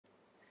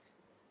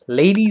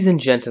Ladies and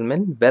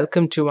gentlemen,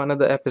 welcome to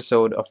another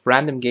episode of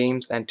Random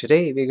Games, and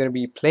today we're going to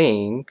be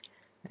playing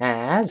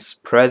as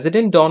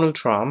President Donald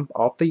Trump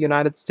of the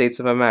United States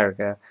of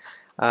America.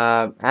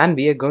 And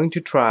we are going to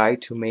try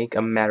to make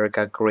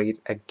America great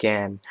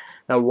again.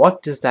 Now,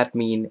 what does that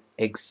mean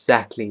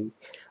exactly?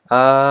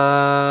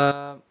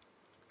 Uh,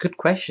 Good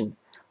question.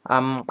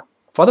 Um,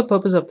 for the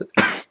purpose of the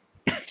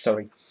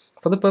sorry,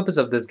 for the purpose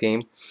of this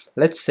game,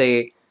 let's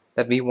say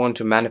that we want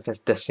to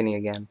manifest destiny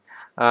again.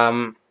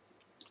 Um,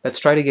 Let's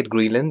try to get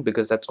Greenland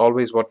because that's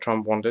always what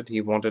Trump wanted.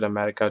 He wanted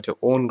America to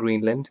own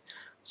Greenland.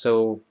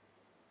 So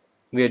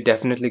we are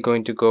definitely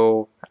going to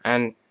go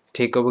and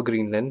take over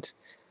Greenland.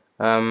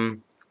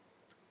 Um,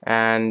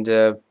 and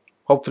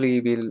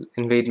hopefully we'll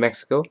invade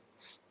Mexico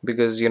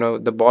because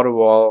the border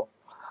wall.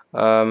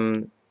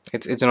 Um,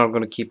 it's not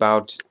going to keep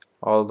out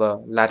all the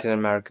Latin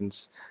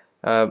Americans.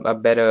 A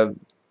better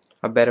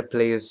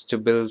place to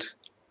build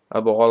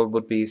a wall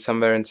would be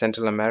somewhere in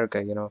Central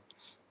America.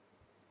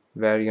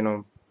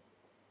 Where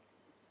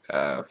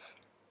uh,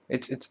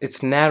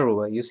 it's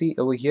narrower. You see,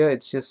 over here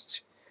it's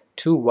just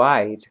too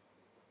wide.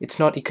 It's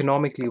not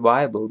economically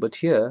viable, but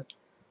here,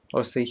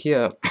 or say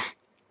here,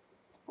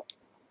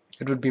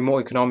 it would be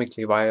more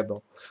economically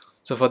viable.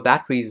 So for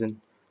that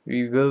reason,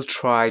 we will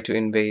try to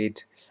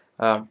invade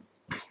uh,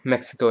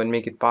 Mexico and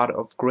make it part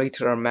of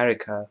Greater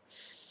America.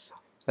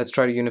 Let's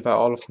try to unify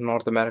all of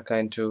North America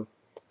into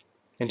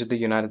the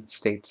United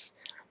States,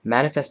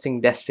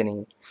 manifesting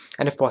destiny,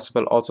 and if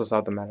possible, also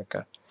South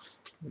America.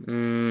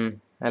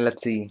 And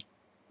let's see.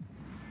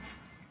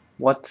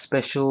 What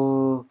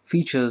special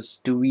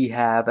features do we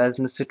have as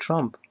Mr.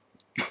 Trump?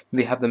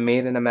 We have the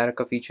Made in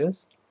America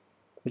features,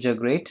 which are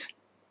great.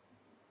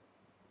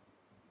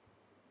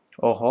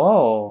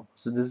 Oh,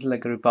 so this is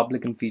like a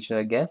Republican feature,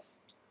 I guess.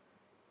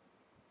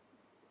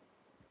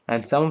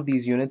 And some of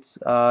these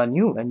units are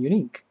new and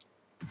unique.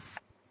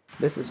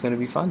 This is going to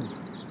be fun.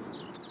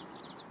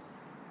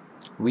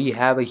 We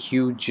have a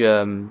huge,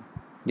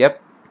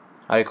 yep,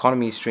 our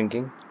economy is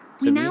shrinking.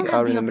 So we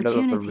are in the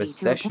middle of a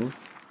recession.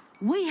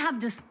 We have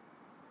just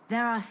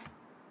there are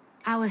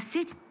our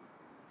city,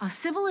 our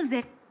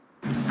civilization,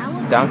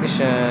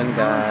 Dankeschön,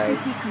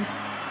 guys.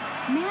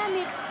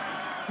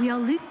 We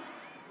are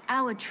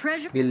our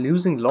treasure. We're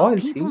losing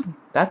loyalty.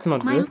 That's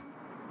not good.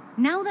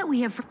 Now that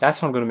we have,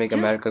 that's not going to make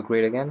America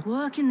great again.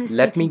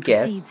 Let me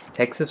guess.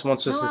 Texas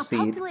wants to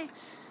secede.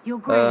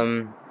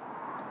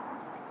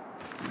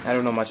 I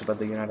don't know much about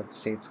the United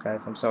States,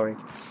 guys. I'm sorry.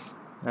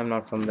 I'm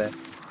not from there.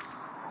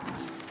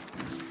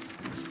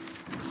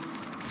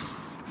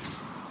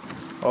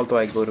 Although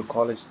I go to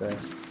college there.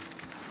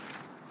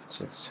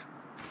 Just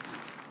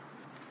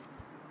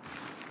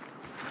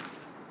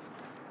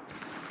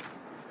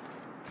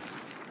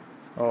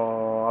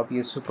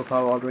obvious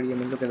superpower already. I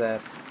mean, look at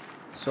that.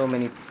 So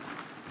many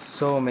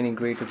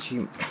great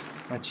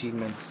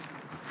achievements.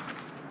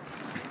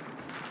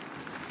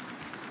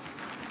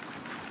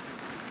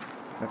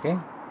 Okay.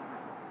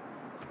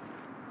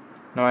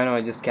 Now I know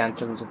I just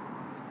cancelled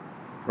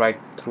right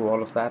through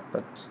all of that,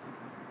 but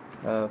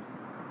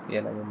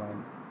yeah, never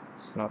mind.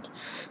 It's not.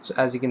 So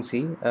as you can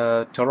see,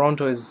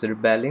 Toronto is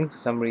rebelling for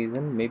some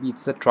reason. Maybe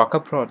it's the trucker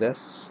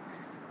protests.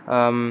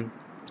 And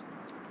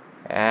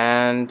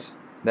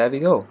there we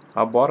go.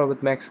 Our border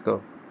with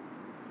Mexico.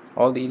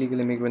 All the illegal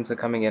immigrants are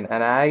coming in,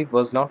 and I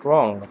was not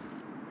wrong.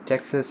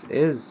 Texas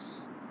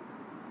is.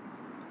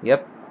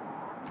 Yep.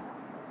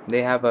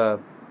 They have a.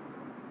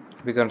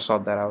 We're gonna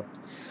sort that out.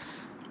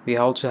 We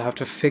also have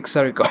to fix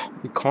our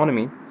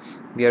economy.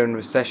 We are in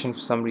recession for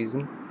some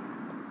reason.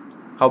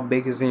 How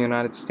big is the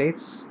United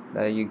States?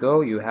 There you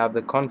go. You have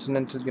the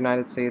continental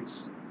United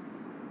States.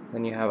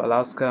 Then you have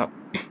Alaska.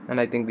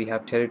 And I think we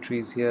have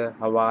territories here.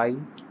 Hawaii.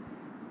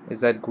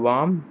 Is that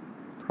Guam?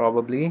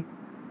 Probably.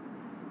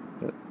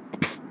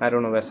 I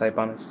don't know where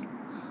Saipan is.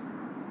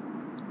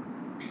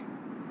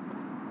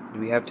 Do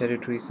we have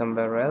territory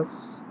somewhere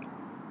else?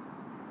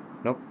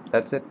 Nope,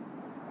 that's it.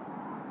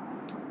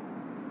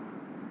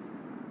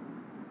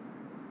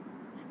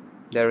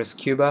 There is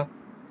Cuba.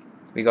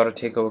 We gotta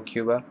take over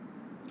Cuba.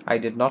 I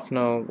did not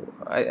know.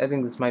 I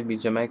think this might be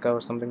Jamaica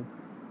or something.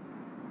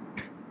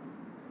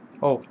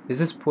 Oh, is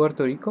this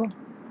Puerto Rico?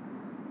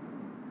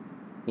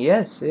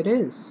 Yes, it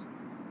is.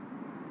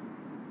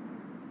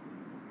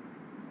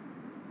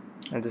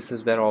 And this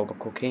is where all the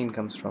cocaine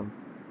comes from.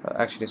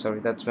 Actually, sorry,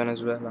 that's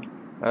Venezuela.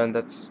 And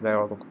that's where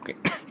all the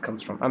cocaine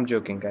comes from. I'm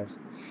joking, guys.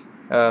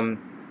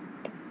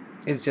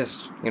 It's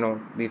just,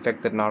 the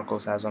effect that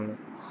Narcos has on me.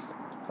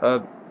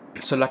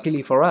 So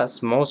luckily for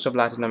us, most of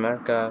Latin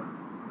America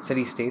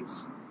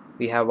city-states,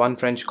 we have one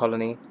French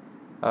colony,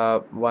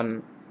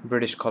 one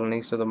British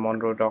colony, so the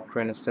Monroe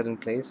Doctrine is still in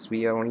place.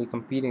 We are only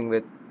competing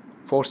with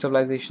 4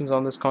 civilizations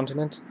on this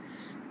continent,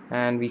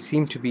 and we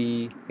seem to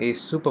be a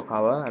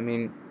superpower. I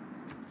mean,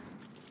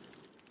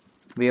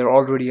 we are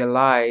already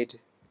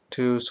allied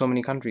to so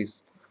many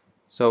countries.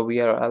 So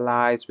we are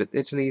allies with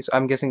Italy. So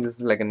I'm guessing this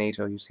is like a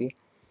NATO, you see.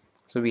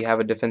 So we have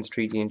a defense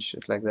treaty and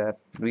shit like that.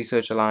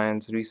 Research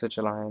alliance.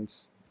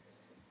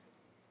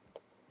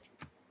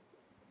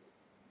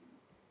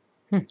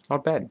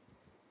 Not bad.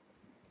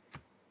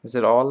 Is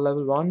it all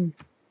level 1?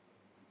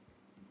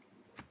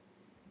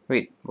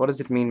 Wait, what does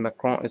it mean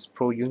Macron is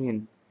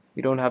pro-union?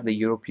 We don't have the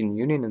European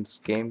Union in this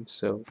game,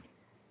 so...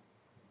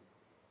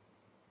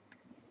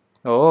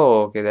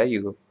 Oh, okay, there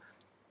you go.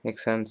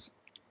 Makes sense.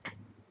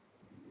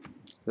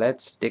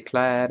 Let's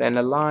declare an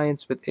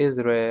alliance with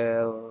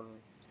Israel.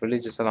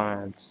 Religious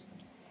alliance.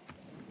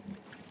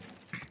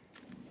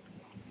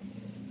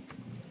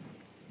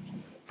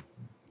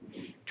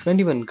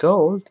 21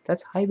 gold?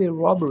 That's highway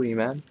robbery,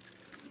 man.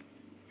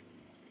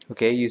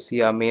 Okay, you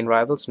see our main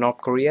rivals, North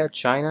Korea,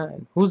 China,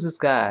 and who's this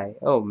guy?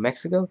 Oh,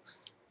 Mexico?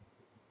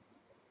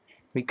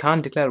 We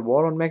can't declare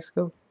war on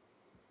Mexico?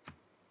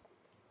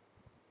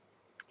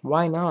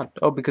 Why not?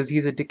 Oh, because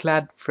he's a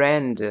declared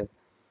friend.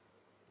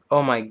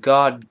 Oh my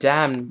god,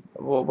 damn.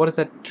 What is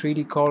that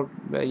treaty called?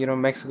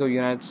 Mexico,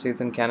 United States,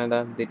 and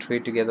Canada. They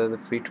trade together, the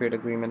free trade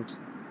agreement.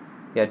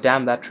 Yeah,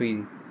 damn that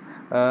treaty.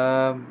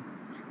 Um,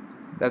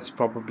 that's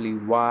probably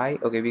why.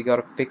 Okay, we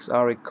gotta fix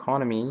our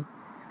economy.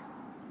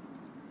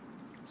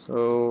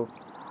 So,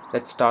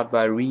 let's start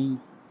by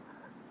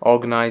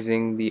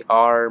reorganizing the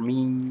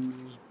army.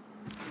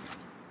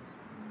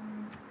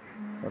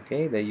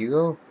 Okay, there you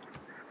go.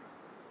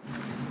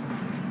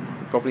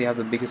 We probably have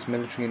the biggest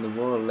military in the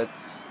world.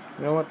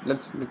 You know what?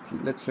 Let's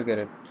look at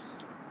it.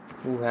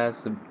 Who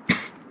has the?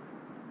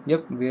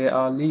 Yep, we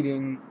are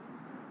leading.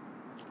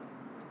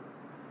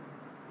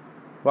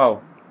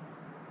 Wow,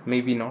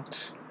 maybe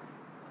not.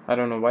 I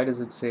don't know. Why does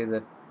it say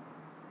that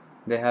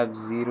they have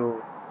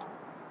 0?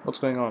 What's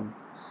going on?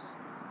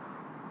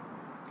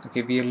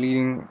 Okay, we are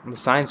leading the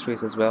science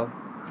race as well,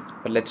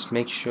 but let's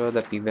make sure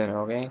that we win.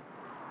 Okay.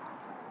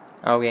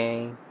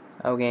 Okay.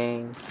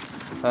 Okay.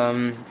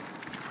 Um.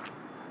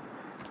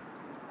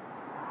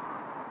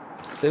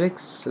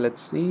 Civics.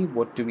 Let's see.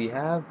 What do we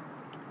have?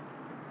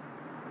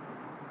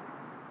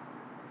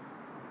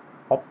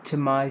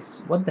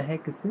 Optimize. What the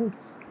heck is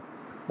this?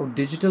 Oh,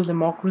 digital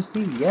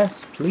democracy?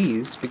 Yes,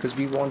 please, because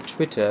we want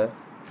Twitter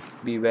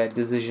to be where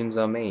decisions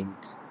are made.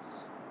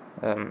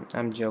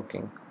 I'm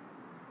joking.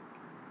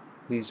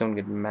 Please don't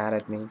get mad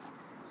at me.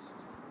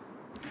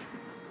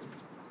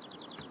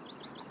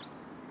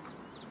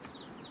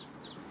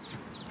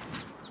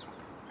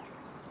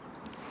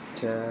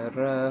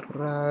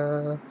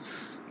 Ta-ra-ra.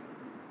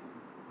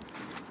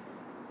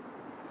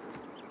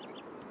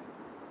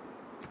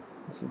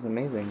 This is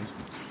amazing.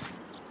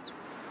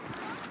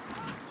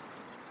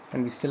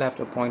 And we still have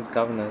to appoint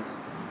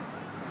governors.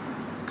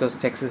 Because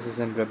Texas is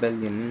in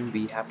rebellion,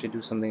 we have to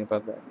do something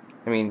about that.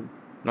 I mean,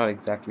 not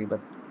exactly, but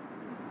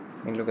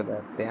I mean, look at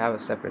that. They have a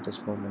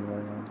separatist movement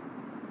going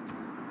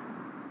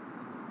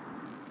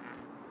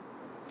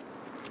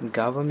on.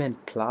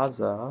 Government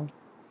Plaza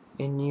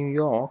in New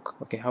York.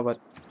 Okay, how about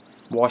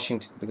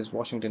Washington? Because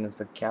Washington is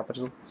the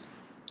capital.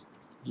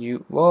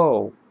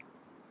 Whoa!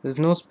 There's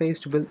no space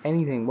to build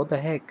anything. What the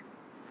heck?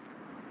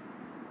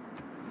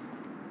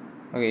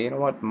 Okay, you know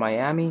what?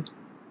 Miami.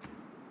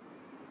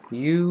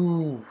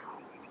 You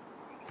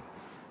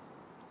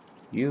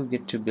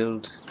get to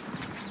build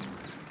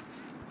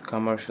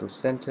commercial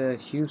center.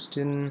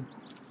 Houston.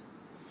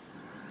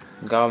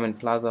 Government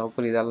Plaza.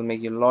 Hopefully that'll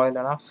make you loyal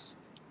enough.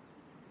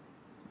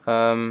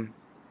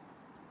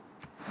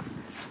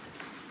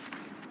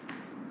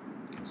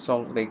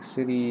 Salt Lake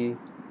City.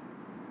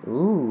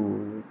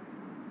 Ooh.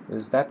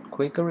 Is that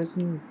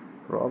Quakerism?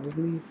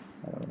 Probably.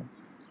 I don't know.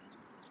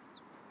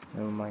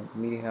 Never mind.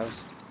 Meeting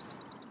house.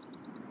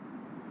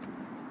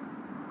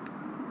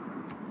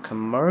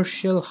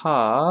 Commercial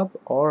hub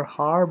or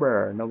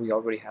harbor? No, we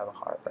already have a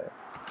harbor.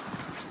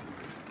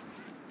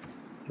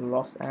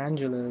 Los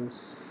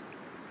Angeles.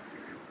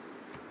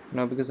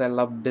 No, because I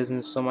love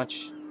business so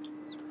much.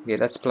 Okay,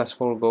 that's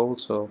 +4 gold,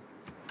 so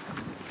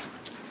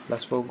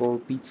 +4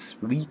 gold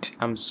beats wheat.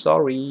 I'm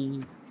sorry.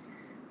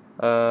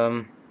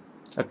 A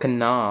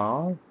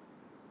canal.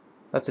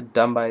 That's a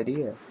dumb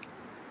idea.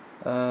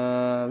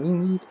 We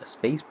need a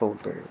spaceport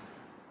though.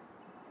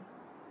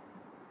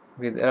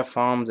 Okay, there are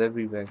farms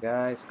everywhere,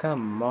 guys.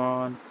 Come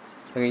on.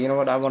 Okay, you know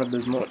what? I want to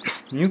build more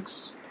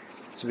nukes.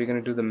 So we're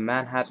gonna do the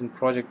Manhattan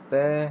project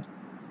there.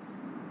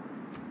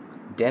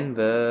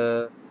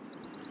 Denver.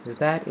 Is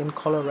that in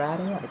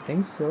Colorado? I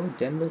think so.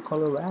 Denver,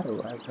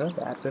 Colorado. I've heard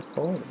that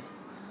before.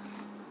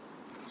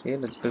 Okay,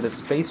 let's build a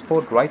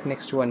spaceport right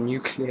next to a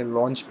nuclear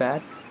launch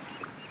pad.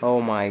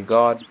 Oh my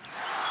god.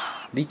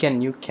 We can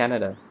nuke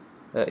Canada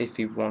if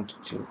we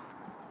wanted to.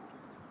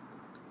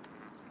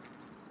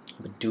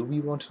 But do we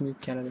want to nuke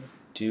Canada?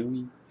 Do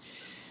we?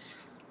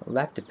 Well,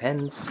 that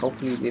depends.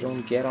 Hopefully they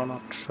don't get on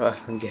our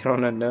get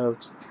on our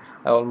nerves.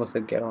 I almost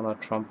said get on our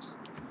trumps.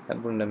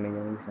 That wouldn't have made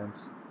any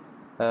sense.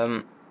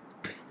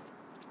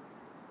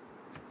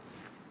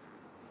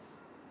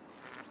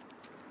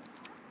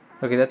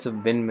 Okay, that's a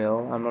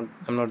windmill. I'm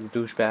not a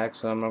douchebag,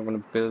 so I'm not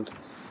gonna build.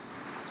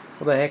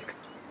 What the heck?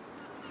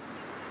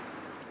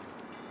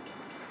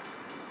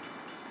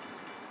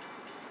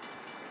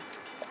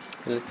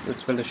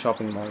 Let's build a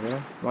shopping mall, yeah?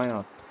 Why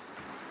not?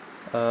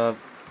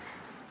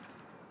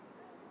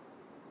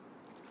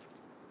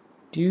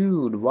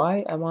 Dude,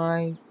 why am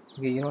I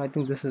Okay, you know, I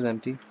think this is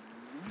empty.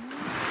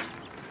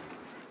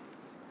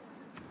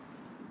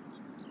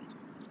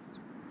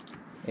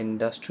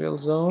 Industrial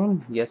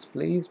zone, yes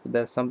please, but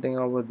there's something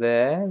over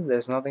there.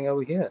 There's nothing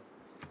over here.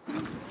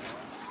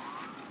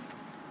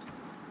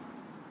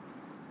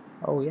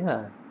 Oh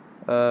yeah.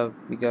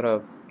 We got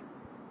a,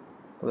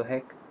 what the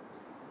heck?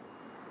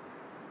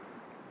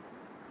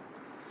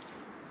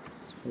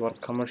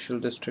 What commercial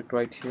district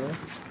right here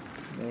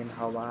in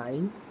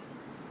Hawaii?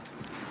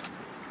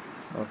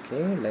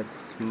 Okay,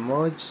 let's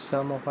merge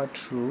some of our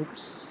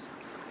troops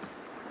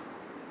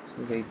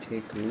so they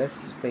take less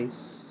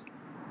space.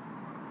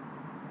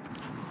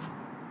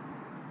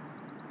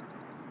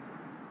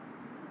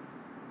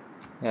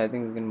 Yeah, I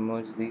think we can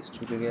merge these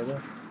two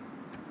together.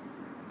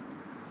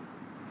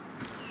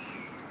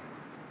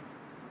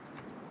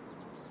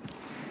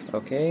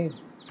 Okay,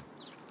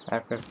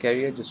 aircraft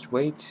carrier, just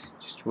wait,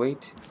 just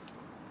wait.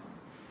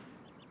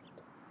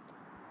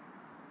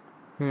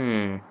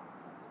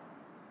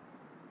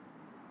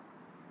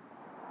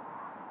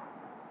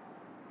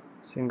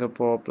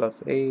 Singapore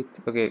 +8.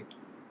 Okay,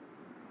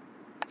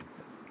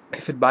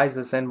 if it buys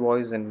us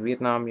envoys in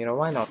Vietnam, you know,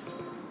 why not?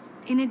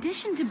 In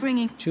addition to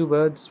bringing Two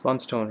birds, one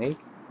stone, hey?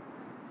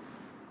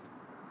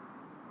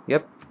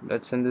 Yep,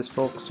 let's send this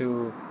folk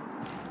to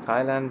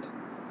Thailand.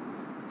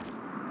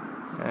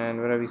 And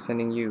where are we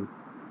sending you?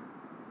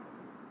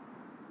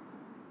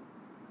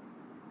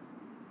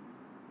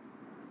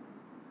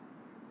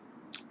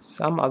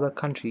 Some other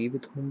country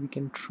with whom we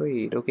can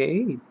trade.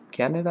 Okay,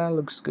 Canada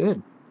looks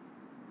good.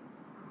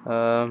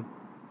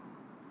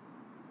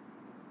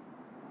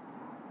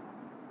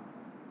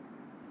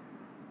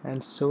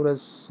 And so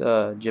does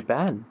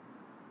Japan.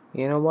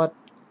 You know what?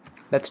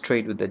 Let's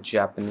trade with the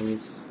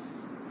Japanese.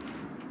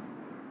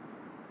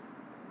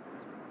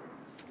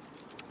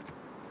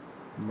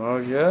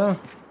 Merger.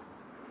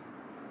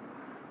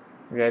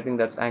 Okay, I think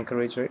that's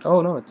Anchorage, right?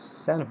 Oh no, it's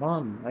San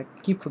Juan. I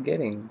keep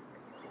forgetting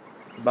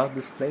about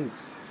this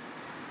place.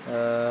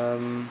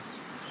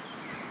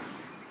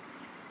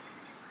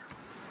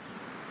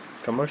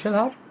 Commercial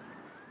hub?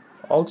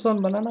 Also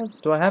on bananas?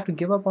 Do I have to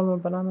give up on my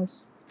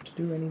bananas to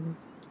do anything?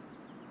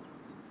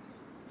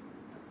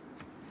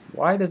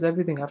 Why does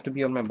everything have to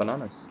be on my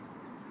bananas?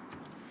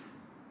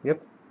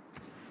 Yep,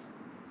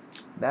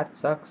 that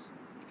sucks.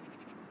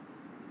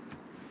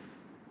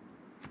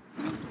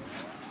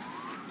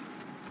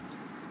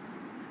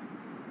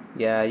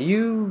 Yeah,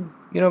 you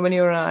know, when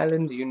you're on an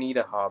island, you need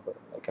a harbor.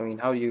 Like, I mean,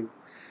 how you,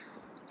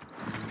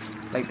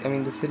 like, I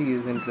mean, the city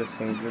is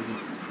interesting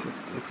because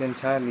it's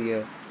entirely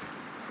a,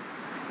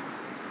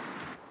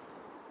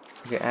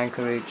 okay,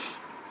 Anchorage.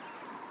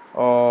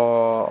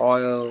 Oh,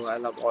 oil. I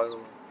love oil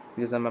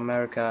because I'm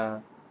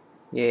America.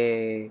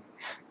 Yay.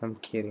 I'm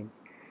kidding.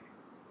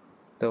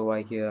 Though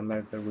I hear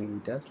America really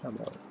does love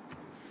oil.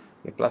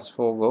 Okay,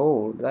 +4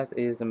 gold. That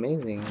is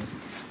amazing.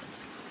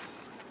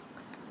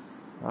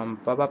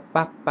 Ba ba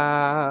ba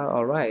ba.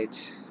 All right.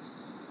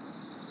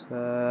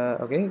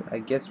 Okay, I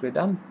guess we're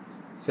done.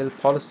 Fill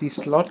policy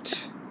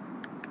slot.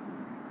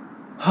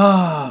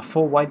 Ah,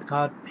 4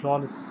 wildcard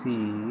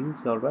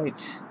policies. All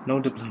right. No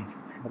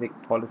diplomatic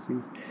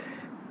policies.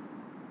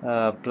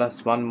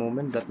 +1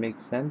 movement. That makes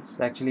sense.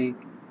 Actually,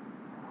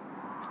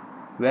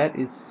 where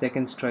is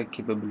second strike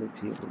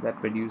capability? That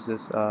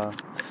reduces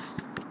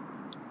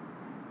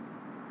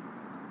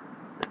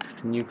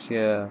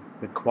nuclear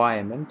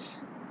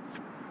requirement.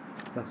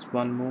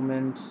 +1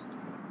 movement.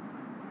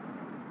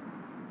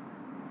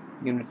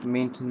 Unit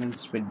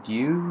maintenance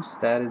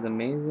reduced. That is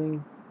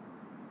amazing.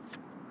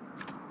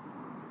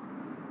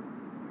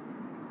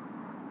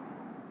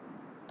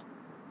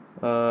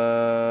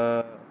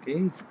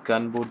 Okay,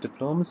 gunboat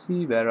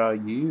diplomacy. Where are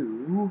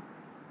you?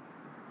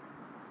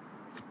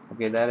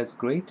 Okay, that is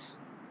great.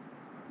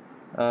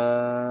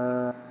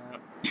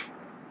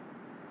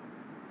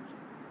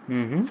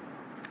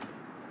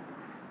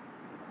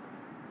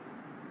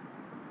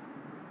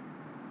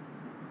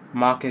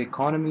 Market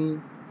economy,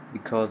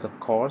 because of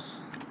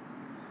course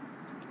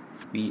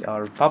we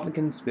are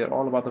Republicans. We're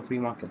all about the free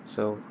market.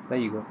 So there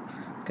you go.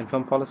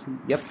 Confirm policy.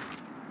 Yep.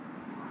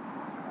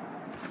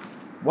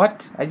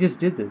 What? I just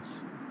did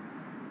this.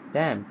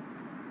 Damn.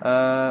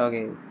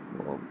 Okay.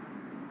 Whoa.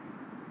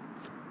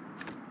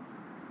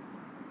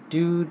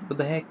 Dude, what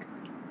the heck?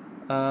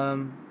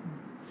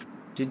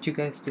 Did you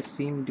guys just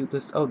see me do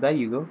this? Oh, there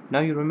you go. Now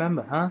you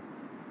remember, huh?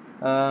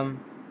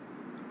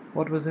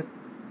 What was it?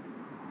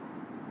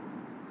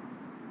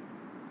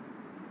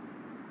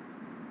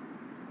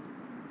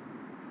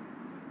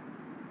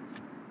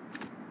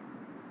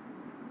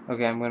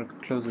 Okay, I'm gonna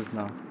close this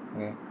now.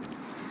 Okay.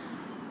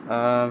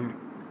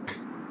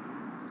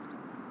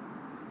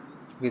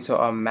 Okay, so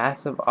our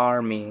massive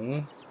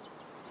army,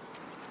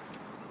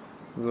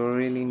 we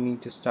really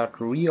need to start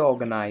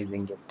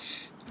reorganizing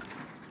it.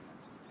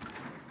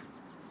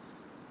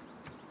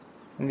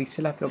 And we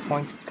still have to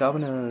appoint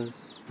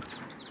governors.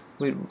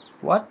 Wait,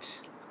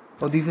 what?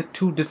 Oh, these are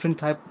two different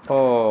type.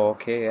 Oh,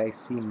 okay, I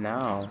see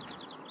now.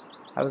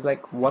 I was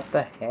like, what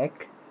the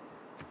heck?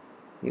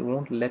 They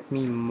won't let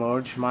me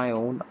merge my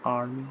own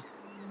army.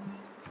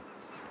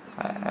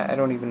 I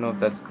don't even know if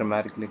that's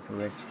grammatically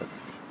correct, but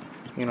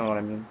you know what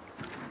I mean.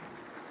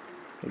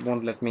 It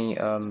won't let me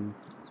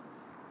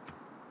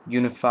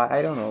unify.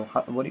 I don't know.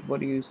 What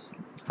do you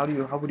how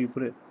would you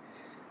put it?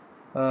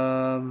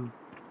 Um,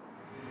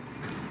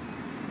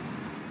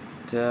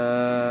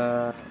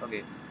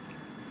 okay,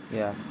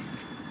 yeah.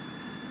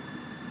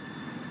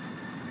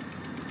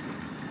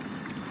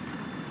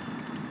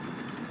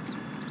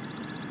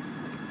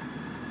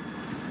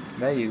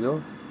 There you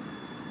go.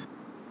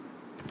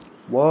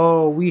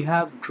 Whoa, we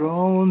have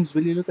drones.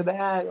 Will you look at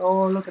that?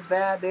 Oh, look at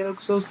that. They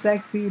look so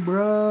sexy,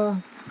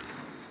 bruh.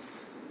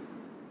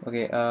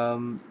 Okay,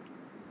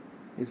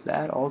 is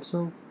that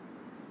also?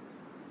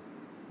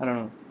 I don't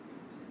know.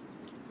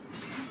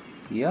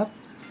 Yep,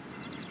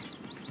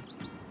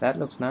 that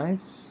looks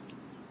nice.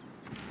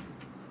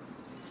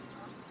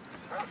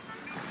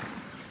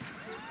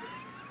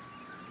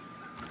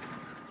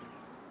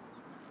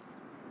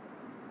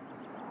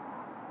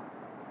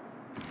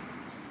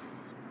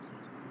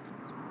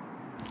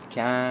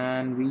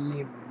 Can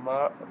we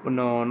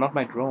no, not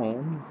my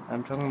drone.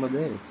 I'm talking about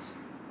this.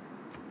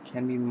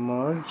 Can we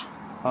merge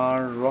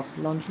our rocket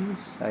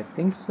launchers? I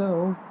think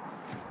so.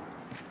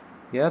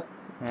 Yep.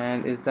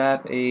 And is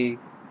that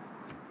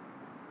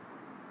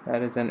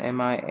that is an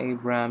MI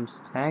Abrams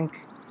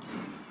tank?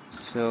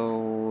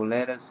 So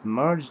let us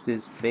merge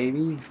this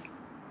baby.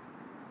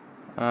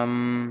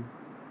 Um,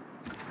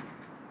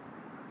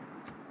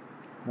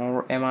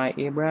 more MI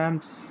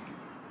Abrams.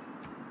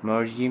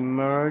 Merge.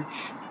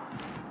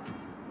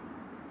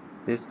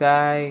 This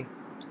guy.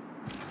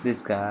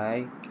 This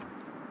guy.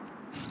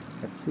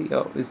 Let's see.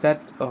 Oh, is that?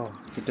 Oh,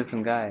 it's a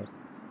different guy.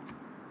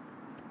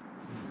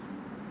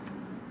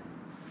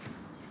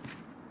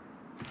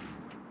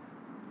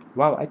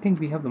 Wow, I think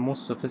we have the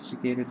most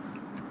sophisticated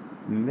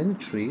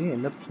military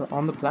in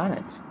on the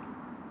planet.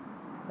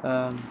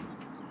 Um,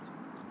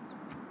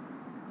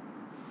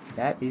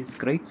 that is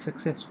great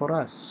success for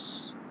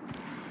us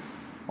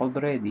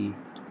already.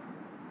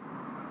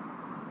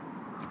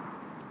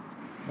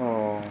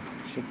 Oh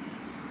shit!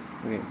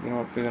 Okay, you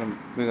know what?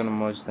 We're gonna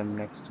merge them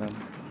next turn.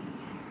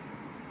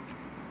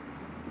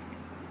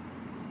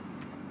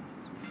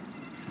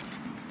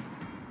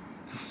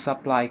 It's a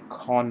supply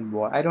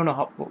convoy. I don't know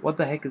how. What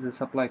the heck is a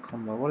supply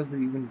convoy? What does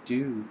it even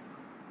do?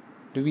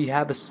 Do we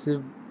have a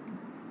civ?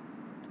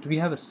 Do we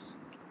have a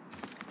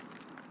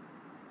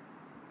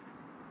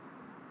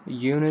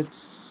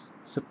units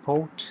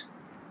support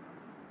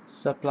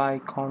supply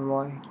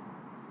convoy?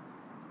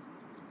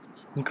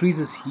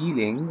 Increases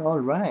healing. All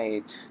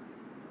right.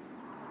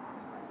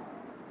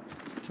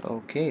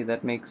 Okay,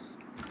 that makes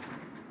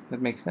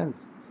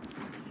sense.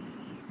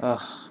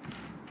 Ugh.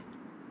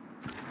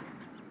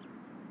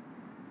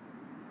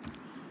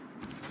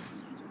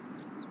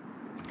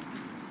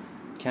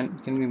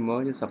 Can we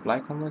merge a supply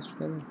convoys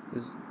together?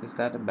 Is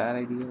that a bad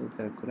idea? Is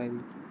that a good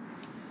idea?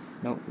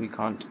 No, we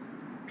can't.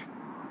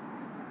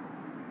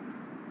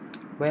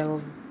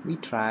 Well, we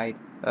tried.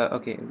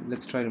 Okay,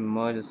 let's try to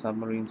merge the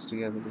submarines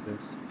together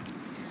because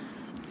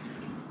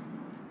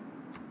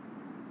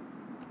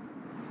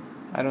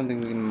I don't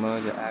think we can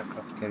merge the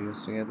aircraft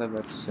carriers together,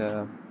 but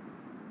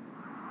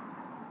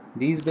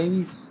these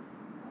babies,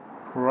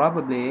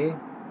 probably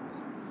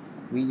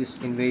we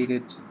just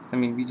invaded, I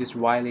mean, we just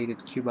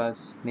violated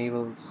Cuba's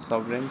naval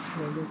sovereignty,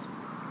 I guess.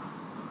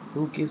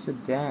 Who gives a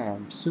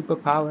damn?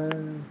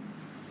 Superpower!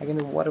 I can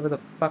do whatever the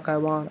fuck I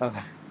want.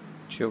 Oh,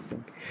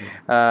 joking.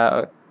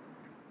 Uh,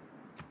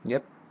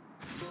 yep,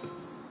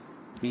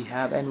 we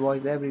have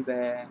envoys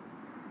everywhere.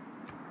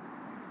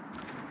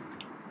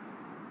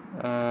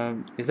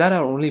 Is that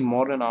our only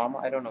modern armor?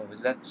 I don't know.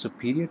 Is that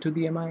superior to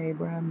the MI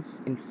Abrams?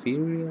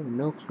 Inferior?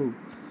 No clue.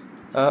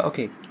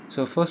 Okay,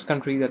 so first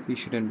country that we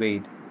should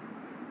invade.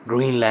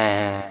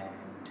 Greenland.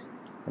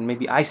 And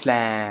maybe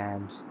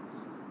Iceland.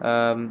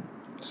 Um,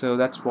 so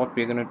that's what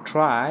we're gonna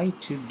try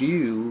to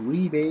do.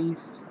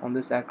 Rebase on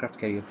this aircraft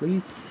carrier,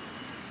 please.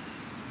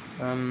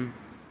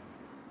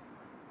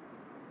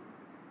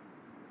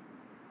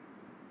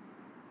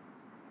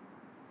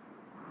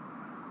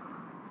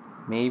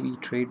 Maybe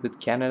trade with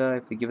Canada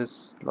if they give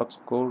us lots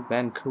of gold.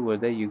 Vancouver,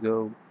 there you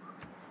go.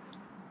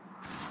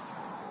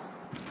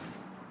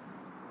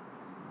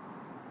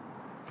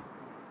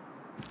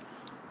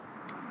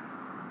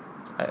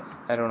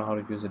 I don't know how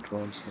to use a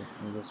drone, so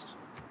I'm just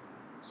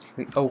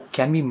oh,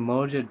 can we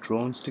merge our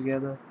drones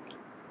together?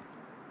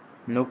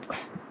 Nope.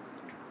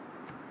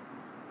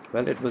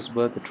 Well, it was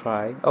worth a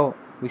try. Oh,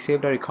 we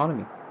saved our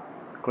economy.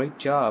 Great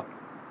job.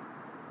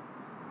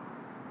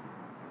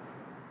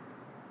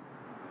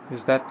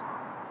 Is that...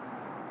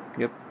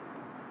 Yep.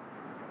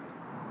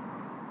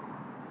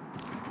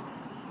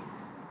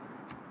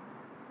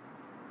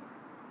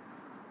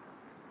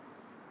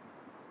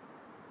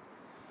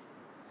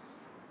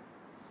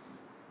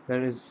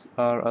 Where is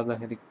our other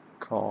helicopter?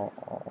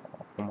 Oh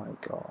my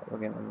god.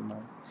 Okay, never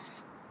mind.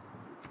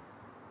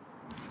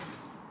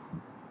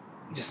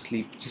 Just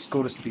sleep. Just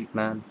go to sleep,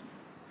 man.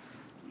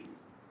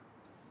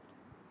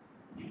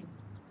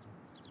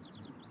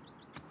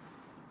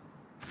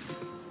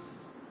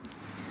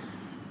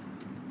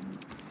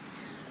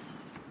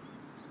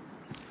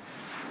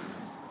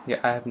 Yeah,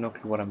 I have no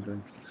clue what I'm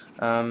doing.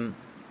 Um,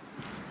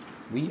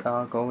 we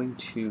are going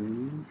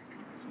to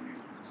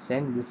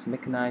send this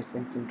mechanized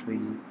infantry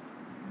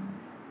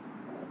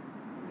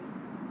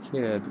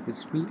here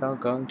because we are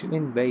going to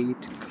invade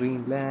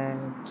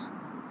Greenland.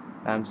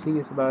 I'm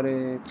serious about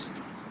it.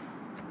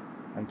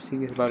 I'm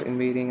serious about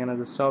invading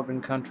another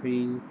sovereign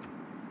country,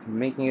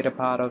 making it a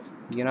part of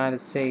the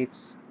United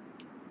States.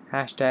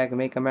 Hashtag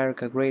make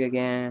America great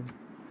again.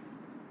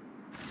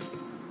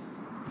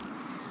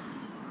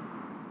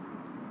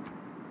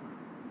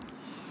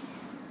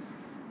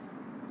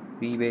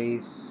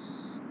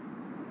 B-base.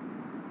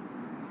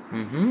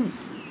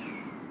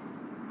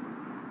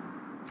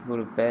 Go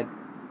to bed.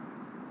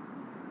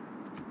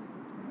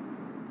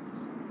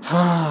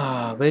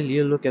 Ah, well,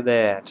 you look at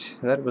that.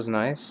 That was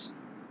nice.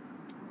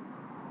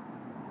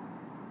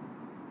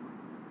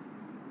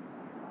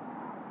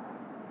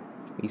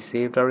 We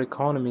saved our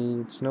economy.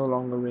 It's no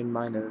longer in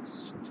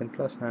minus. It's in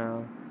plus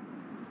now.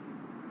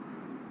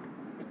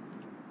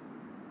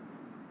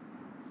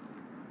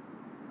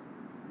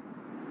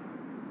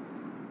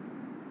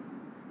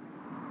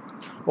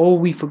 Oh,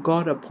 we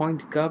forgot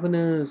appoint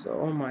governors.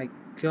 Oh my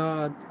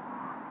god.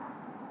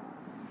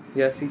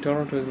 Yeah, see,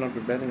 Toronto is not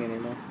rebelling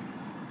anymore.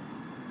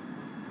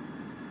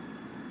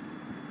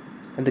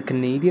 And the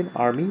Canadian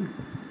Army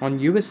on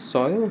US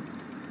soil?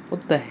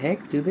 What the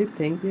heck do they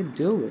think they're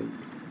doing?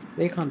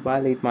 They can't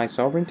violate my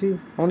sovereignty.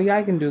 Only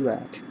I can do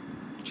that.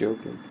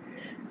 Joking.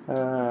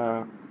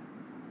 Uh,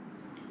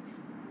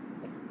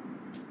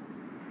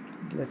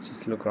 let's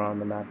just look around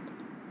the map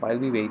while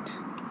we wait.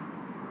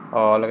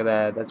 Oh, look at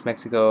that. That's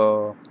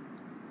Mexico.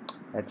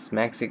 That's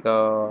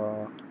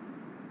Mexico.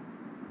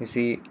 You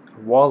see,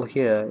 a wall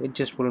here, it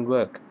just wouldn't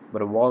work.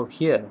 But a wall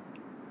here,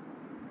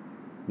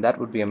 that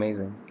would be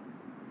amazing.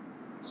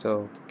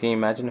 So, can you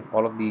imagine if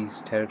all of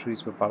these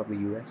territories were part of the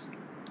US?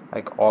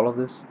 Like, all of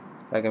this?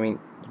 Like, I mean,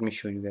 let me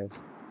show you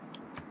guys.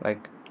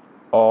 Like,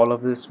 all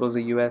of this was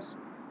the US?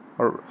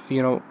 Or,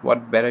 you know,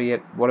 what better yet,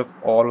 what if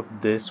all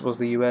of this was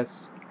the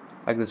US?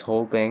 Like, this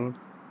whole thing?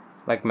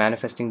 Like,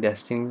 manifesting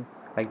destiny?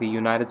 Like, the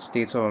United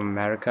States of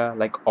America?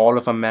 Like, all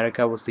of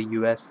America was the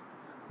US?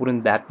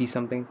 Wouldn't that be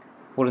something?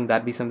 Wouldn't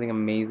that be something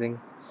amazing?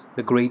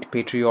 The Great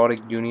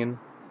Patriotic Union?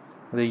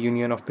 The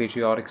Union of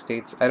Patriotic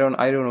States? I don't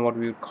know what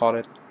we would call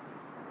it.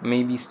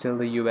 Maybe still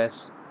the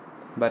US,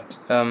 but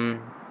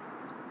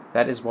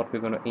that is what we're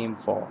going to aim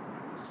for.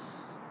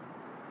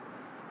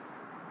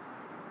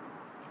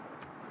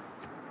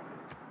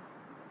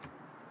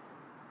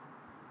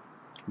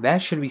 Where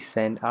should we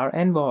send our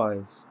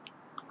envoys?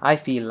 I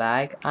feel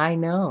like I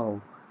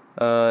know.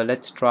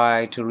 Let's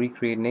try to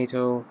recreate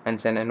NATO and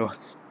send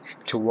envoys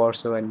to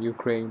Warsaw and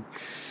Ukraine.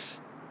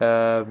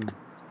 Um,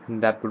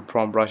 that would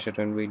prompt Russia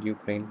to invade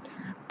Ukraine.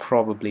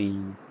 Probably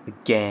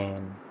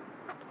again,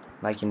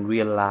 like in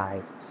real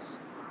life.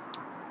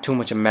 Too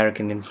much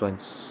American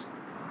influence.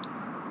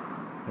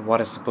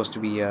 What is supposed to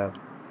be a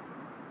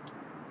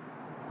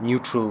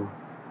neutral,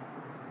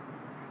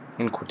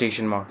 in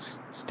quotation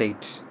marks,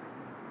 state.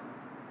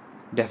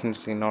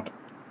 Definitely not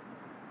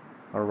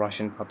a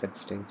Russian puppet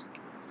state.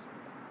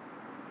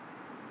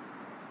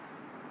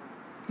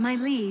 My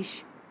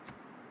liege,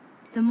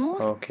 the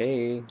more.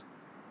 Okay,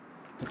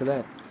 look at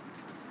that.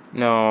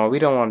 No, we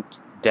don't want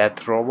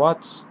death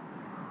robots.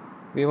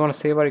 We want to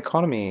save our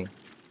economy.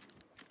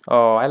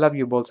 Oh, I love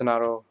you,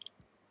 Bolsonaro.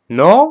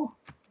 No?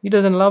 He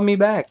doesn't love me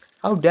back.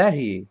 How dare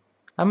he?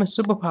 I'm a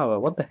superpower.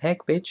 What the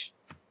heck, bitch?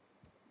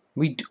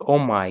 Oh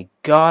my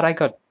god, I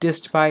got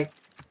dissed by...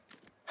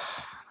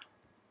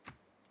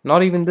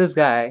 Not even this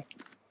guy.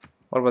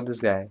 What about this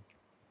guy?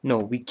 No,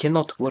 we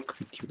cannot work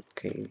with you,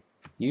 okay?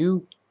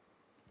 You...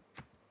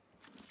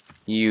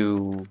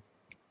 You...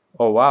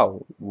 Oh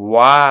wow.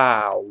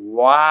 Wow.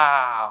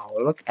 Wow.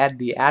 Look at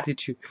the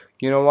attitude.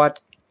 You know what?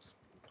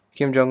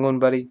 Kim Jong-un,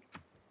 buddy.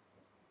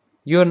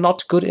 You're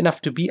not good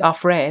enough to be our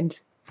friend.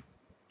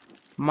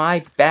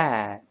 My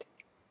bad.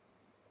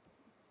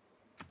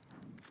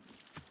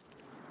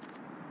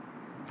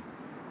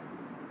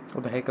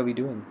 What the heck are we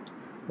doing?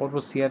 What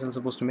was Seattle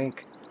supposed to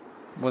make?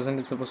 Wasn't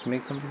it supposed to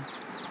make something?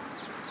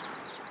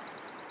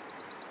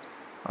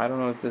 I don't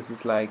know if this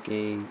is like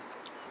a...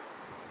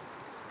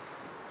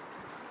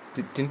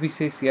 Didn't we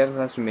say Seattle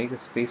has to make a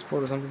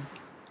spaceport or something?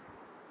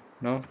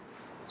 No?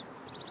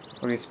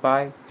 Okay,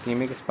 spy. Can you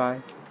make a spy?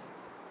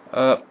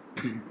 I'm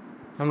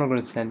not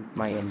gonna send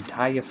my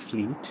entire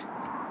fleet.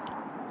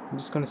 I'm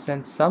just gonna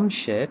send some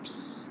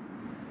ships.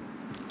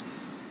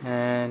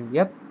 And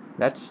yep,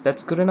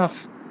 that's good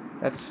enough.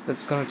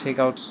 That's gonna take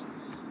out...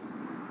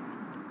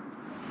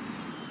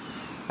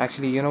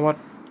 Actually, you know what?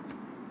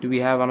 Do we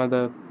have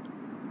another...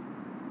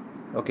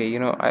 Okay, you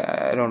know,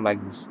 I don't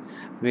like this.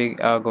 We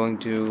are going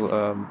to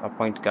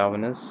appoint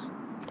governors.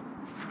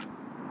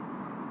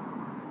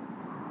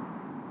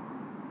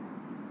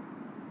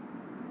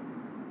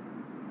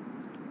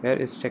 Where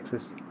is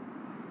Texas?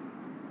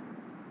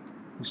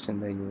 Houston,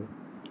 there you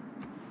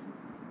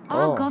go.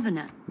 Our Oh,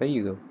 governor. there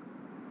you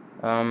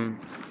go.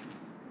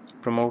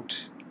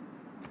 Promote.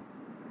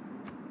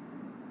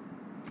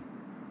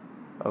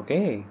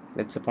 Okay,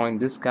 let's appoint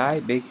this guy,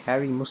 big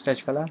hairy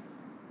mustache fella.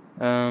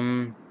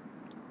 How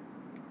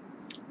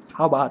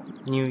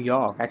about New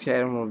York? Actually,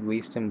 I don't want to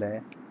waste him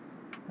there.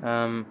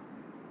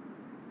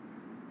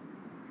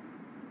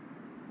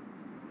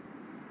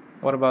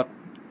 What about,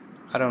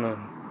 I don't know,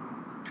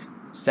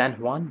 San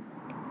Juan?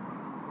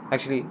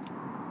 Actually,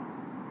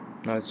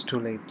 no, it's too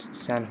late.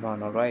 San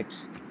Juan,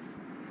 alright.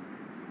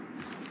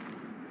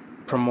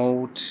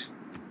 Promote.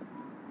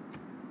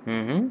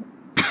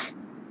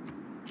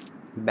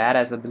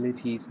 Badass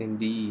abilities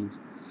indeed.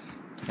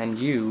 And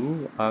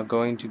you are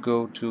going to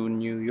go to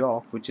New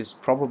York, which is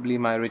probably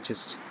my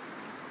richest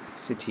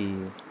city.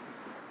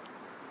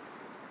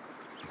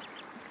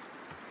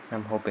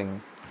 I'm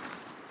hoping.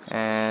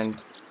 And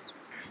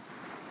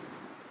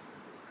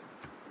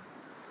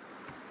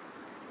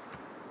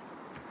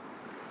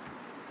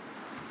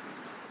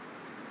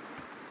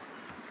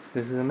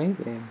this is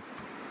amazing.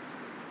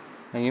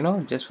 And you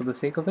know, just for the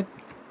sake of it,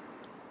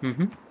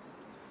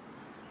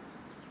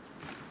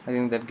 I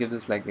think that gives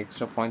us like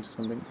extra points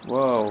or something.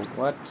 Whoa,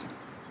 what?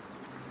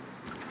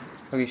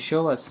 Okay,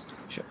 show us.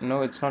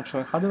 No, it's not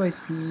showing. How do I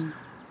see?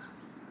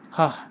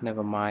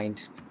 Never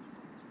mind.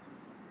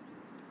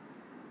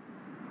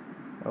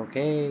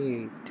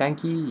 Okay,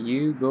 Tanky,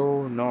 you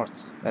go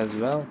north as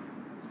well.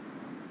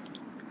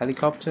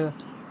 Helicopter,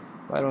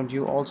 why don't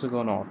you also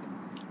go north?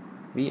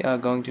 We are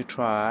going to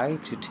try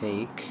to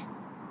take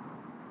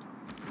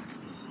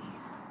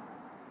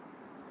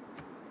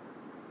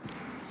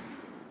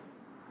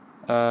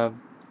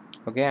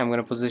okay, I'm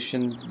gonna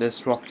position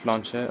this rocket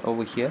launcher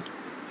over here,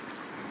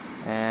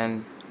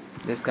 and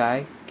this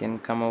guy can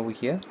come over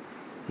here.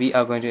 We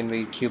are going to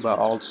invade Cuba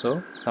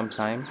also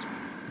sometime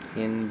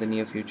in the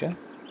near future.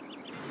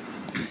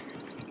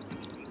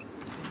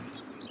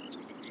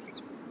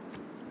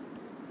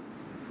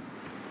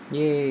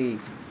 Yay!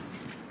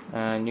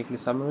 Nuclear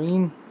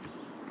submarine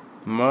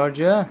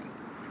merger.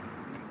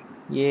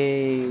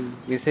 Yay!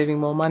 We're saving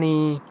more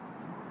money,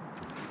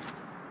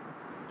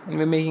 and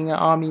we're making our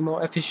army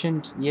more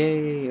efficient.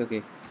 Yay!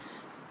 Okay.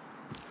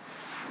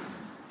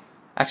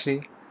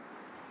 Actually,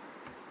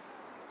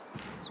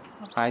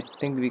 I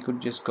think we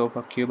could just go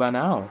for Cuba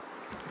now.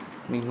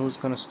 I mean, who's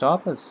gonna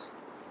stop us?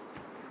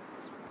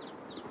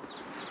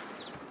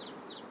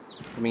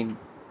 I mean,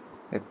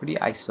 they're pretty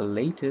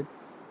isolated.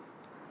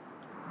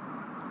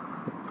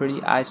 They're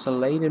pretty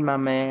isolated, my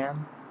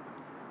man.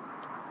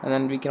 And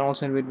then we can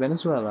also invade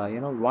Venezuela. You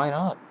know, why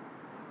not?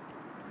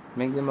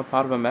 Make them a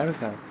part of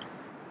America.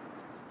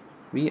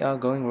 We are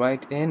going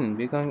right in.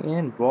 We're going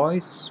in,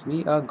 boys.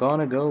 We are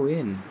gonna go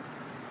in.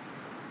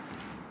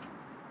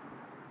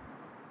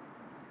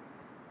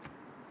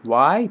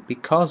 Why?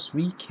 Because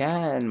we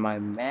can, my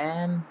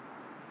man.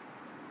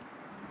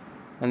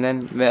 And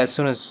then as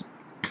soon as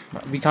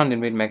we can't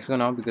invade Mexico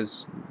now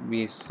because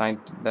we signed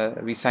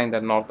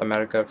that North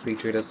America Free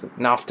Trade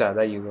NAFTA.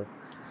 There you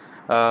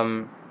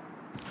go.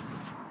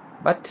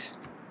 But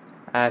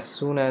as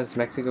soon as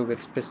Mexico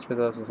gets pissed with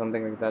us or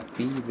something like that,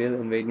 we will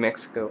invade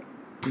Mexico.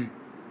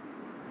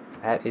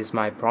 That is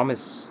my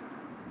promise.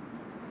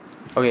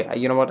 Okay,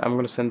 you know what? I'm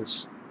gonna send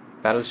this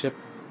battleship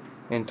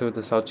into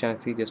the South China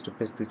Sea just to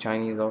piss the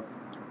Chinese off,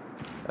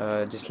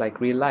 just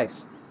like real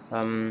life.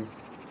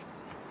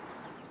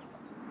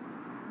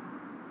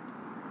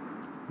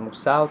 Move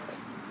south.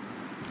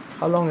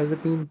 How long has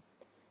it been?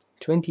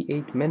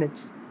 28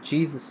 minutes.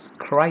 Jesus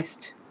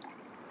Christ.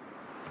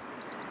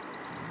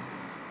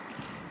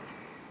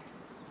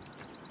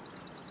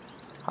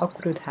 How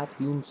could it have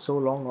been so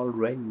long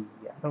already?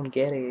 I don't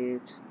get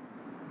it.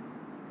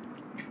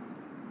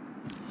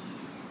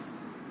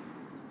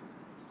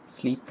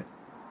 Sleep.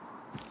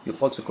 You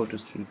also go to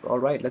sleep.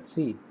 Alright, let's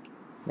see.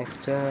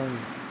 Next turn.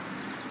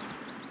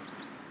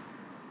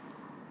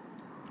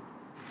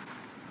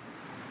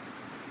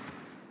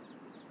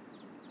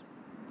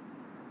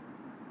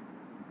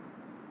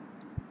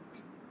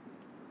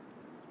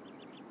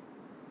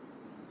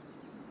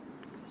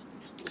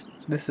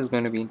 This is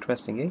going to be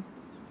interesting, eh?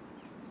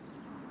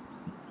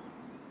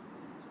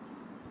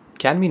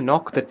 Can we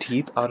knock the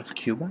teeth out of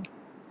Cuba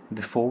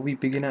before we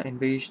begin our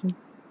invasion?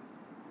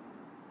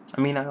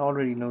 I mean, I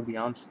already know the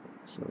answer,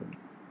 so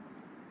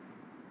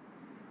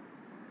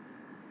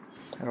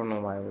I don't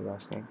know why I was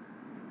asking.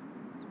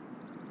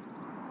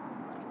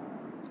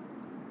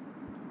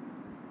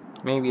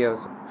 Maybe I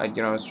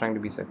was trying to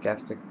be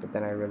sarcastic, but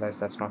then I realized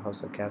that's not how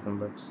sarcasm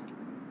works.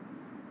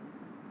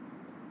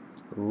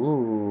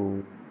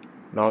 Ooh,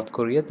 North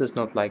Korea does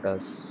not like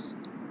us.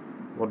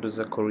 What does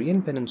the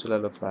Korean peninsula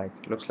look like?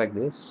 It looks like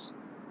this.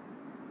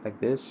 Like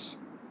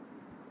this.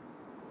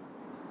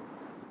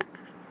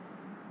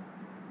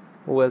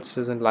 Who else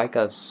doesn't like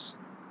us?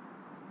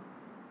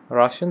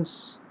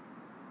 Russians?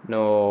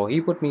 No, he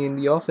put me in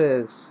the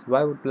office.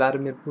 Why would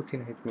Vladimir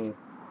Putin hit me?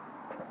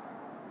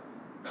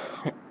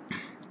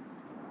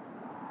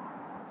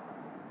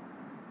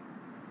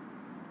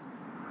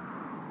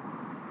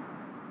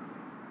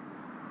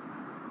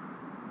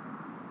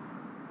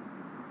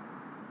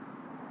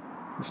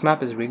 This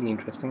map is really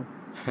interesting.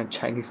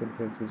 Chinese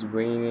influence is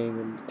waning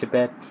in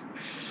Tibet.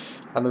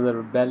 Another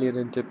rebellion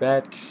in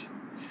Tibet.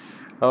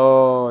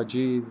 Oh,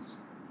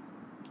 jeez.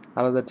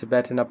 Another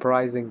Tibetan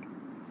uprising.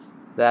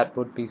 That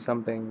would be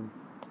something.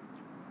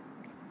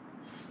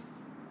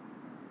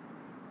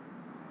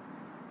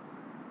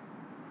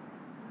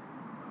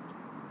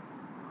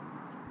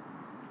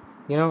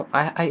 You know,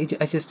 I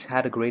just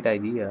had a great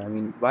idea. I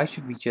mean, why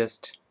should we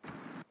just,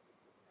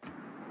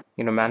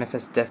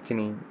 manifest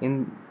destiny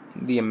in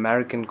the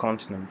American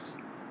continents?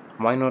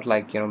 Why not,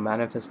 like,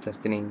 manifest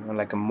destiny on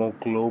like a more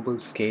global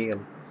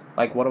scale?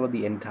 Like, what about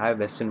the entire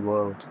Western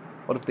world?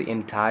 What if the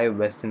entire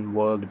Western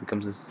world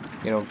becomes this,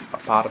 a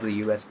part of the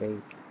USA?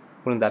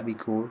 Wouldn't that be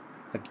cool?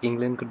 Like,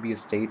 England could be a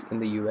state in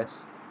the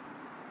US,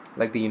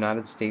 like the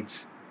United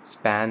States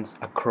spans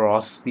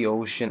across the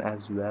ocean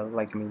as well.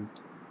 Like,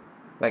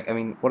 I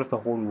mean, what if the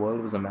whole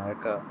world was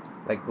America?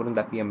 Like, wouldn't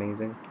that be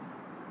amazing?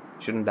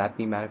 Shouldn't that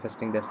be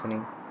manifesting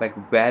destiny? Like,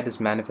 where does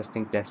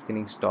manifesting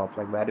destiny stop?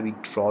 Like, where do we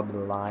draw the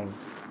line?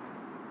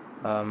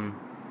 Um,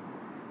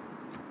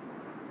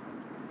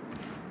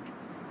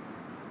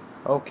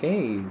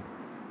 okay.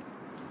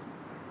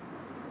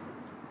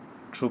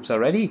 Troops are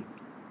ready.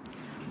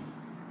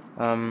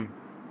 Um,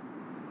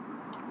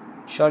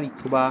 Shorty,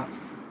 Cuba.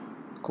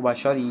 Cuba,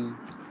 Shorty.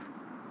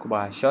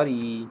 Cuba,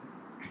 Shorty.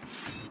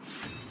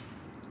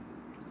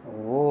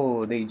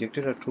 Oh, they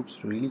ejected our troops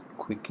really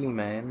quickly,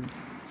 man.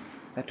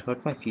 That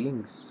hurt my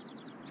feelings.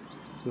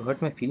 You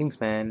hurt my feelings,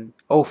 man.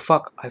 Oh,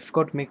 fuck. I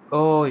forgot to make...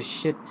 Oh,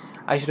 shit.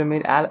 I should have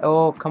made...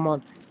 Oh, come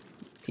on.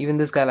 Even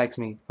this guy likes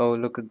me. Oh,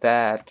 look at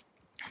that.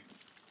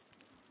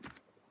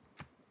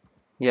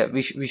 Yeah,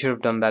 we should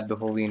have done that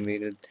before we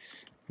invaded.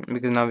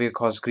 Because now we have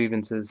caused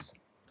grievances.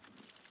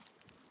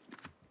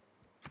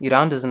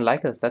 Iran doesn't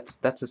like us.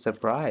 That's a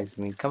surprise.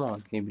 I mean, come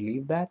on. Can you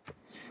believe that?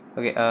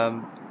 Okay,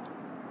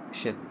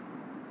 shit.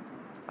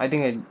 I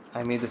think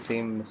I made the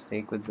same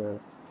mistake with the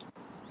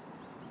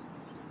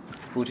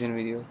Putin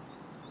video.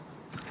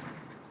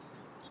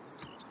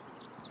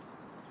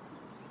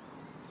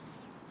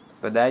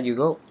 But there you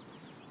go.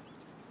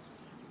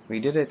 We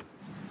did it.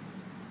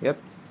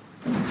 Yep.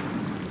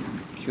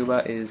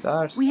 Cuba is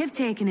ours. We have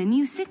taken a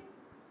new city.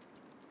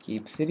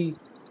 Keep city.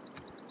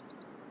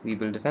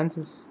 Rebuild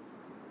defenses.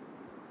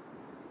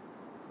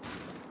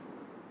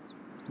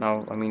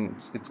 Now, I mean,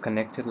 it's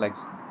connected. Like,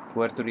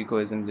 Puerto Rico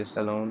isn't just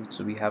alone.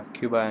 So we have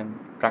Cuba and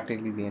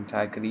practically the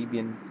entire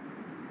Caribbean.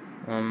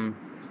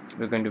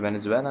 We're going to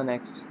Venezuela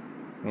next.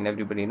 I mean,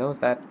 everybody knows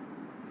that.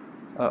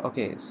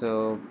 Okay,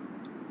 so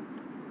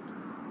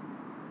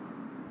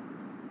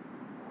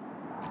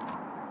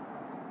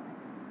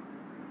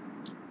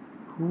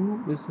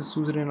who is the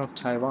suzerain of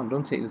Taiwan?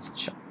 Don't say it's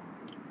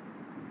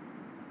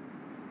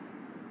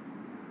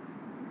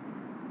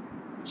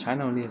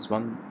China only has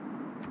one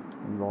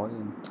envoy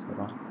in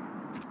Taiwan.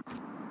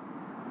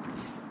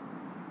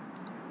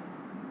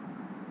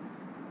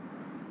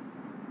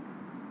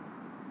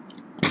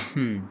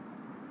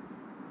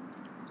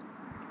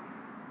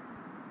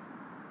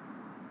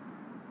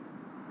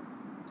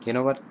 You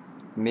know what?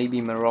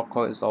 Maybe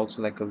Morocco is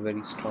also like a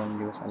very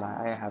strong US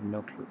ally. I have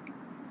no clue.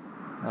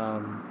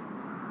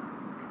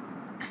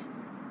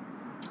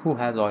 Who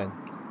has oil?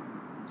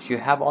 If you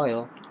have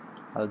oil,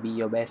 I'll be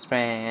your best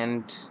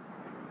friend.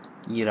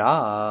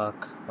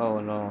 Iraq.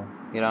 Oh no,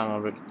 Iran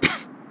already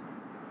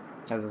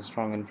has a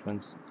strong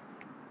influence.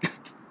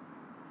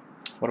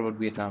 What about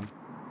Vietnam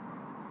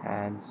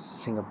and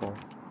Singapore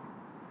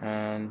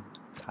and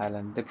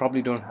Thailand? They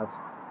probably don't have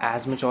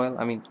as much oil.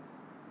 I mean,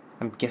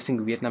 I'm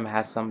guessing Vietnam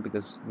has some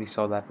because we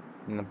saw that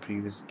in the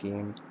previous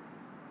game.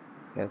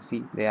 Yeah,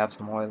 see, they have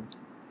some oil,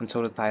 and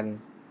so does Thailand.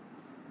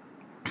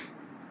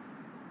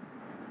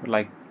 But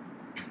like,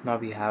 now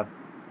we have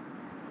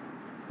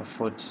a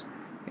foot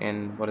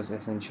in what is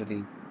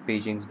essentially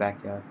Beijing's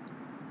backyard.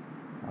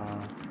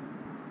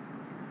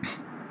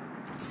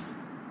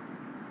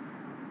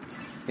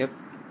 Yep,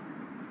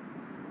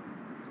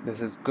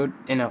 this is good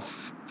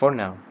enough for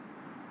now.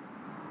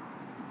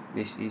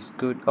 This is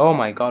good. Oh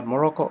my god,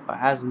 Morocco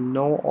has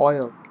no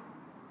oil.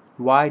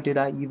 Why did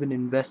I even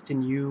invest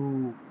in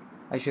you?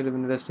 I should have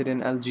invested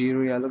in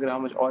Algeria. Look at how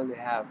much oil they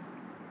have.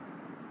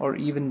 Or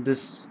even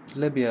this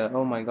Libya.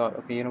 Oh my god.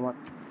 Okay, you know what?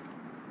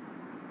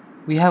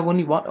 We have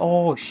only one.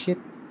 Oh shit.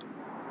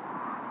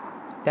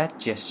 That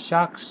just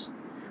shocks.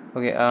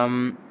 Okay,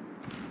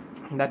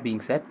 that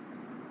being said,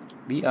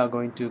 we are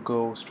going to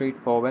go straight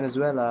for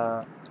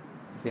Venezuela.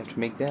 We have to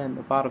make them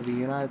a part of the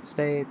United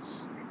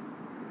States.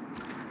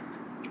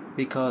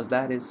 Because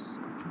that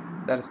is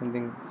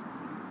something,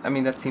 I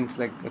mean, that seems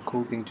like a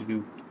cool thing to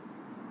do.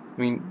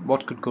 I mean,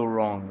 what could go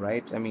wrong,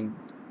 right? I mean,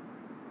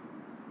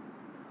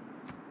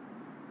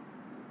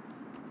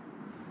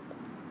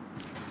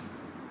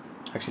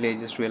 actually, I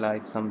just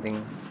realized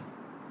something.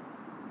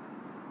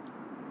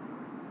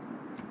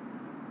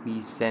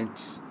 We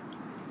sent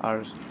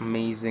our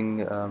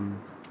amazing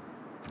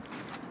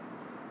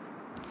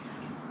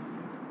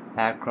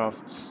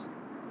aircrafts,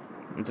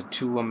 the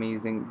two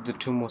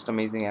most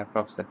amazing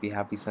aircrafts that we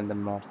have. We send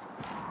them north.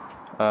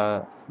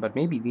 But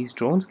maybe these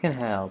drones can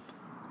help.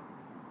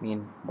 I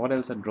mean, what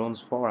else are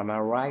drones for? Am I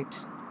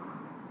right?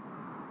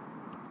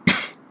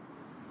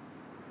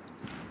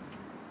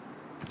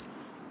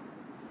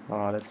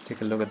 Oh, let's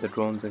take a look at the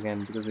drones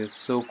again because they're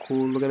so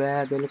cool. Look at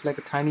that. They look like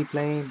a tiny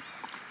plane.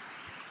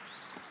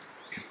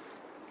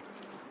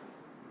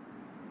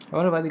 I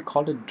wonder why they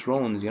called it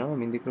drones, you know? I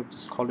mean, they could have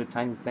just called it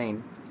tiny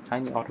plane.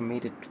 Tiny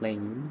automated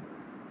plane.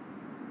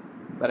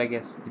 But I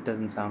guess it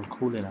doesn't sound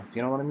cool enough.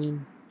 You know what I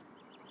mean?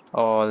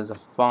 Oh, there's a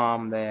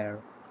farm there.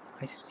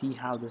 I see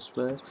how this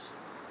works.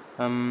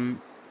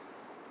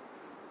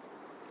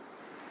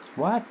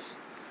 What?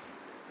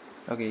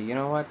 Okay, you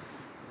know what?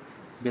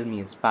 Build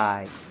me a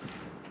spy.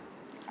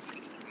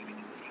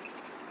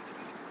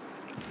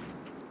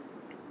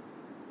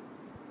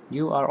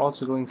 You are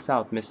also going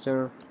south,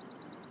 mister.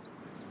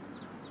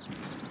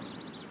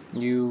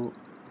 You...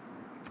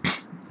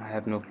 I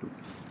have no clue.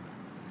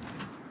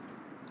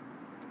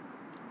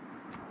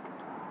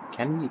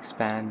 Can we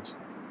expand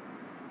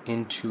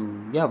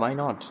into... Yeah, why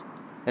not?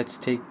 Let's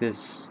take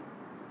this...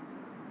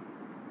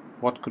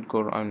 What could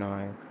go wrong?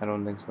 No, I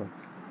don't think so.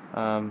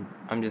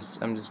 I'm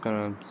just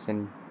gonna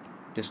send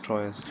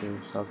destroyers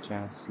to South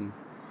China Sea.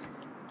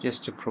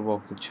 Just to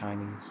provoke the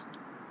Chinese.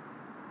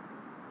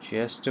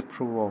 Just to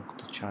provoke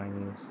the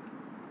Chinese.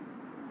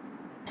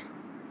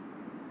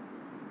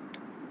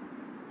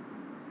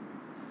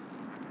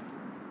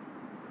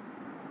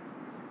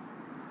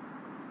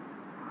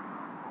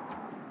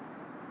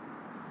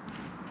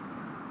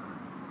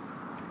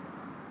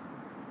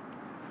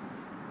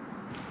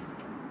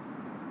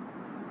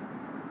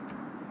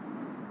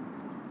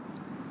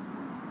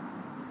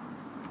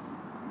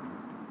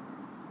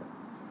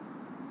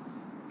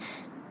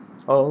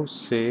 Oh,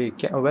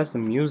 sick. Yeah, where's the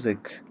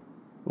music?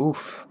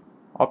 Oof.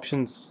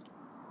 Options.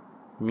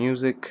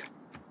 Music.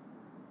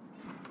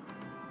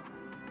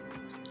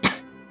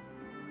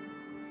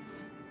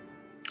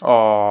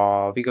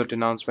 Oh, we got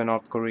denounced by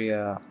North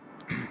Korea.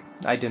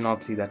 I did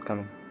not see that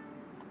coming.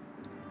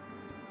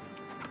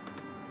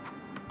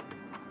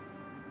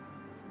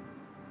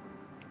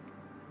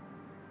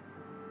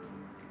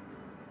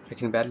 I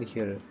can barely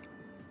hear it.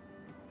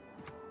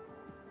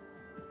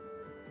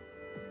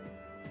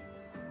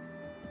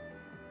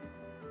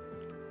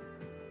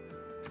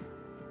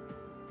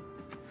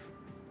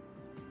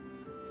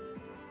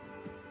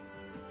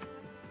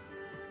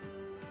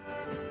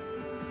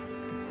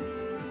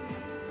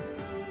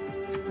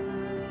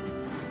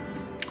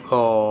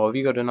 Oh,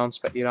 we got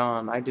announced by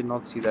Iran. I did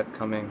not see that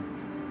coming.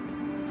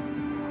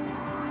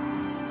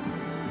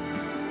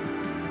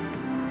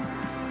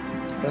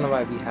 I don't know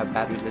why we have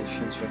bad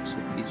relationships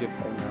with Egypt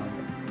right now.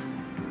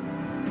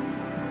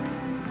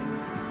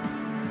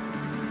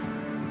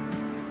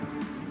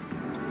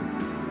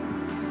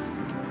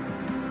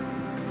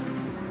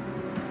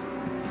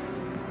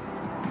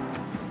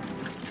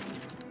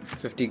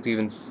 50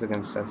 grievances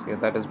against us. Yeah,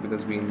 that is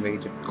because we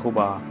invaded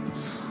Cuba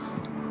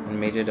and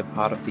made it a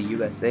part of the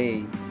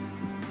USA.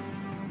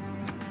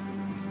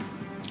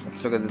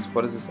 Let's look at this.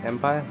 What is this?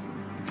 Empire?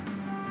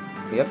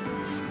 Yep.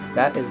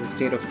 That is the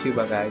state of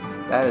Cuba,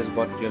 guys. That is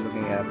what you're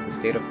looking at. The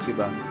state of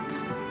Cuba.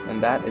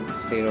 And that is the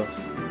state of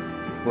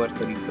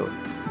Puerto Rico.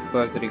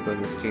 Puerto Rico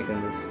is a state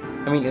in this.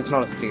 I mean, it's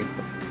not a state,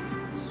 but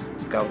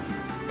it's governed.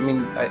 I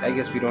mean, I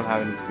guess we don't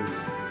have any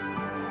states.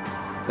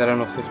 There are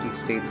no 50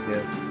 states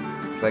here.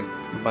 It's like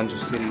a bunch of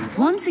cities.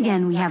 Once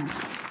again, we have...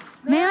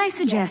 May I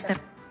suggest that...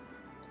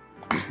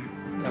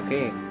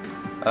 Okay.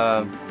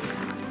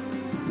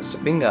 Mr.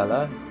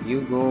 Pingala,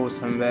 you go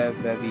somewhere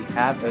where we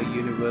have a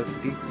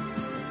university.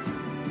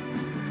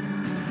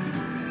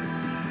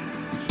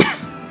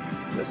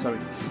 Sorry,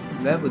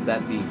 where would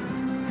that be?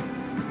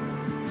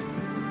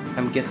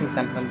 I'm guessing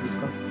San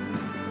Francisco.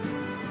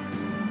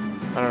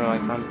 I don't know,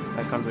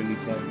 I can't really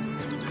tell.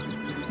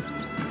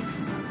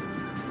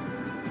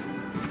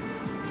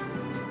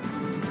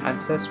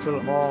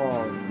 Ancestral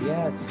Hall,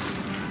 yes.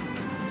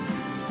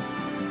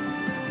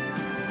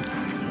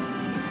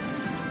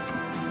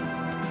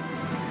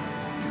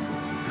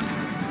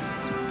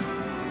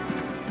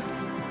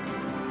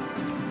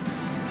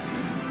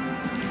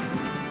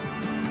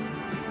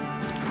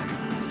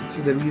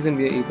 So the reason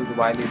we are able to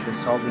violate the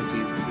sovereignty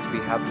is because we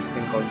have this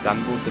thing called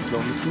gunboat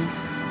diplomacy.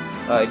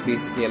 It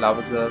basically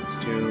allows us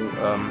to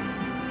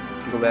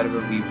go wherever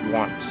we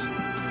want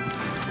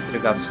with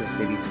regards to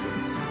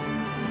city-states.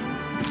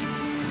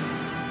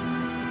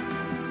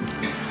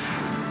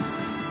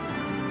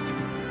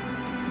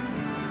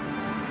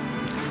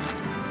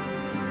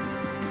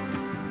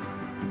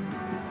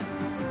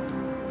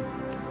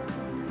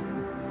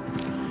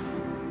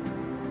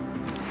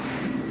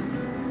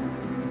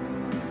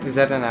 Is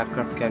that an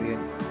aircraft carrier?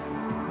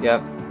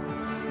 Yep.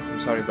 I'm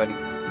sorry, buddy.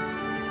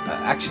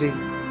 Actually,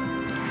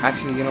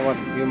 you know what?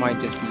 You might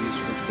just be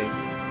useful today.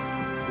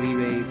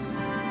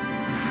 Rebase.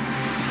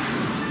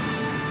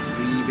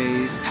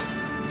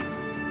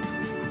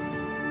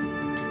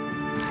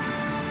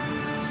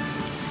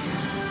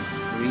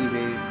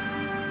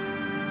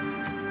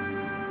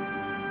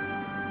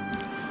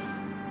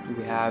 Do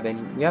we have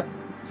any? Yep.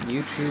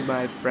 You too,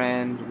 my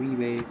friend.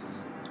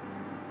 Rebase.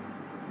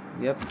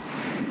 Yep.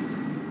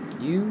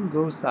 You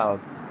go south.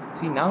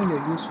 See, now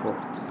you're useful.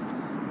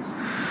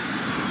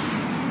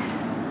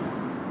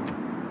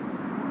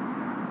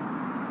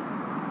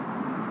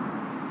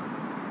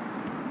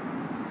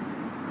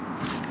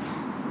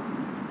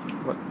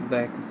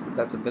 The heck is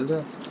that's a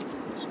builder?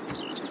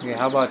 Okay,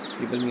 how about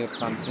you build me a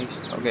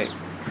plantation? Okay.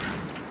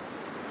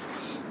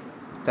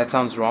 That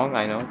sounds wrong,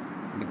 I know,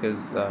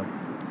 because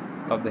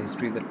of the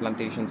history that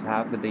plantations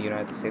have with the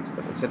United States,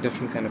 but it's a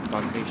different kind of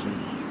plantation.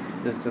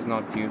 This does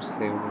not use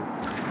slavery.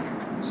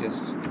 It's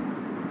just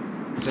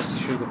a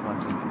sugar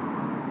plantation.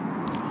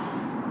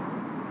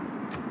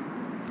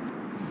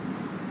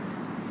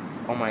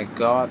 Oh my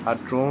god, our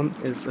drone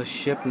is a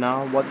ship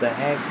now. What the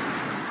heck?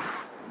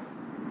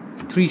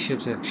 3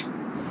 ships actually.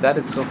 That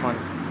is so funny.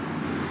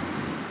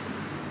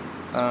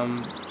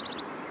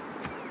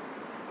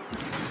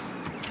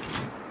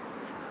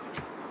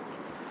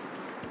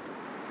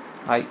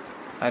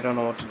 I don't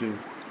know what to do.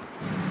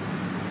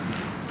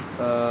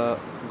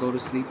 Go to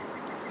sleep.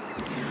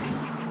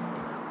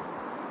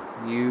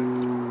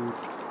 You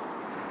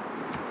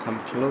come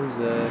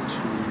closer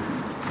to.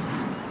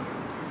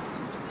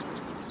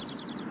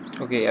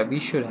 Okay, we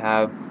should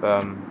have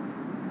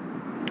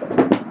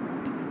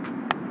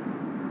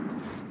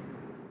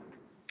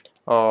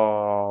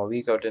Oh,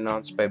 we got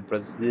denounced by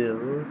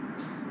Brazil.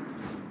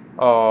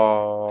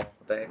 Oh,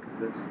 what the heck is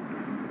this?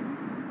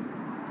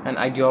 An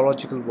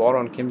ideological war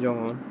on Kim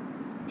Jong-un.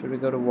 Should we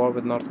go to war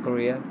with North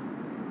Korea?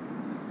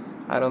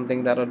 I don't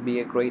think that would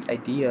be a great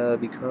idea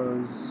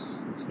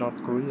because it's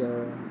North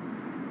Korea.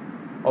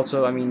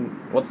 Also, I mean,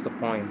 what's the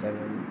point? I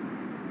mean,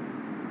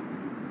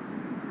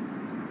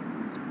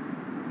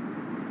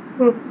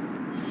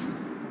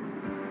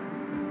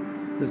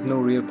 there's no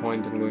real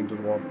point in going to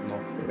war with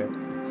North Korea.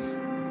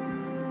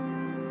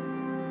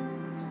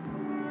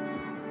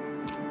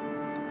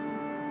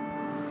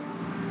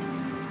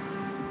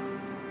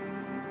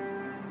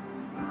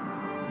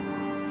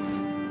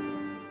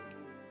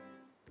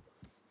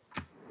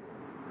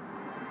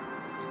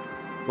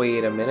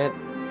 Wait a minute,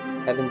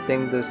 I didn't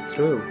think this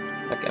through.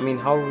 Like, I mean,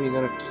 how are we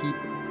gonna keep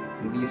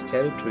these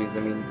territories? I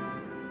mean,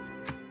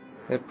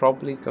 they're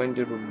probably going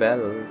to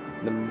rebel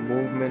the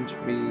moment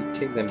we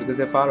take them because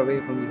they're far away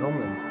from the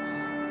homeland.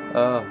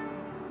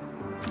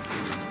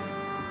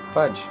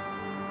 Fudge.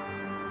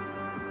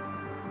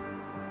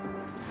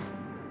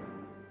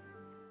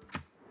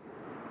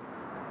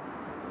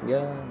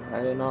 Yeah,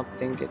 I did not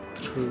think it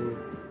through.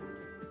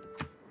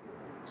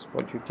 It's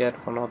what you get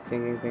for not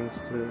thinking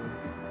things through.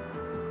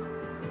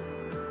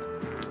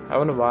 I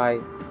wonder why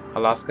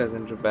Alaska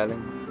isn't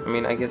rebelling. I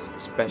mean, I guess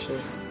it's special.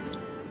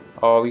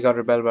 Oh, we got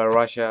rebelled by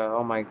Russia.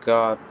 Oh my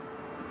god.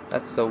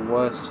 That's the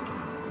worst.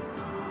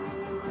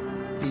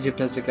 Egypt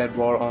has declared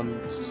war on...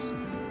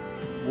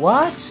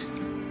 What?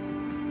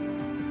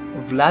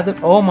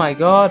 Vladimir... Oh my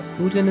god.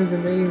 Putin is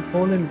invading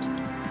Poland.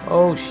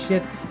 Oh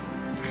shit.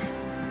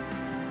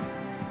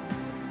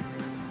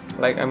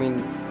 Like, I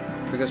mean,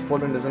 because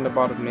Poland isn't a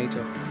part of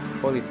NATO.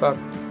 Holy fuck.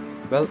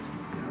 Well,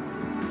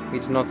 we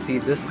did not see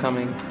this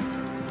coming.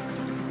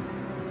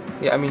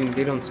 Yeah, I mean,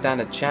 they don't stand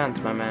a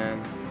chance, my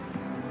man.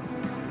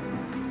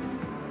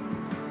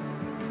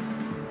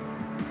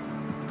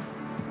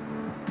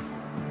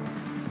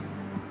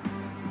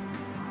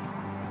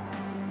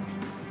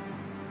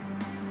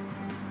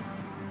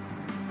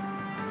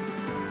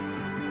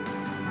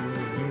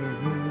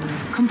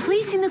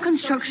 Completing the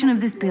construction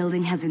of this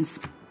building has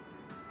inspired.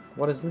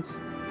 What is this?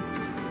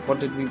 What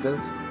did we build?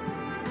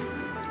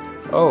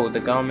 Oh, the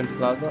government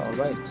plaza,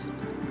 alright.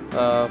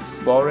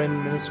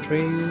 Foreign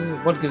ministry.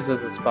 What gives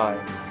us a spy?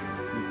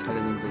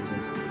 Intelligence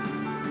agency.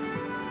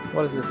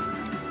 What is this?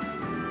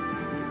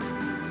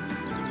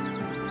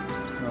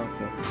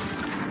 Okay.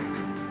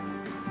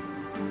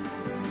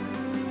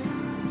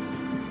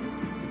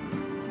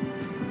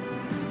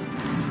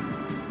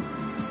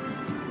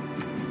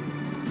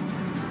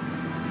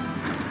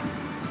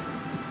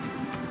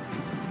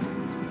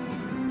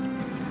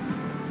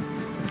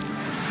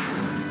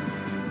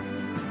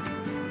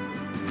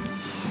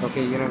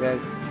 Okay, you know,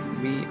 guys,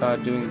 we are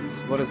doing this.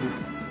 What is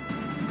this?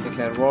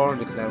 Declare war,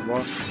 declare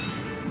war.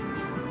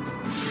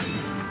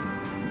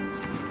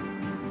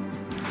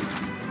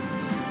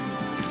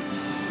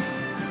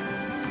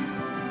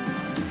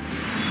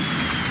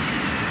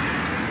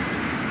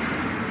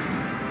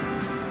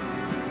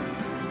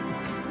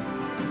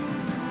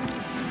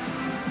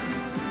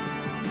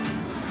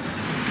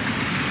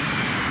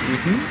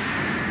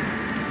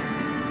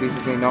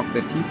 Basically knock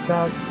the teeth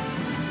out.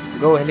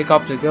 Go,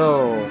 helicopter,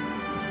 go!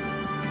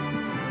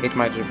 It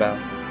might rebel.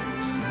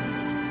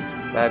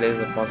 That is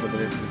a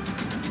possibility.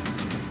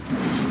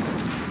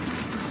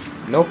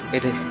 Nope,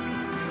 it is.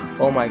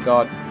 Oh my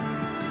god.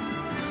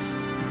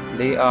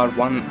 They are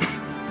one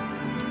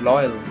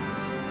loyal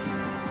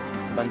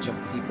bunch of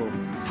people.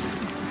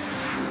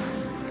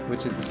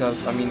 Which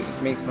itself, I mean,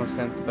 it makes no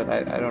sense, but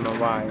I don't know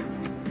why.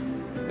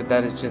 But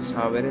that is just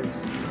how it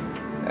is.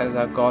 That is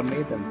how God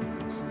made them.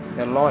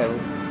 They're loyal.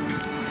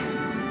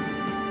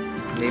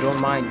 They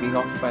don't mind being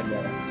occupied by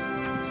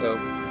us. So,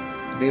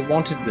 they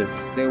wanted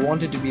this. They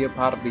wanted to be a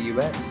part of the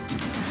US.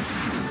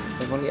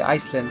 If only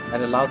Iceland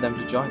had allowed them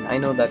to join. I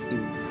know that in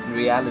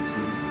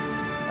reality,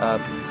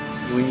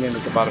 Greenland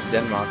is a part of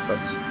Denmark,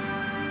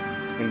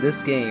 but in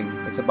this game,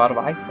 it's a part of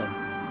Iceland.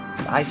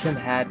 Iceland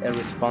had a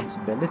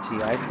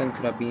responsibility. Iceland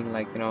could have been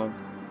like,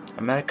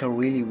 America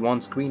really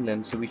wants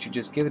Greenland, so we should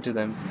just give it to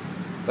them.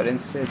 But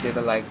instead they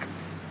were like,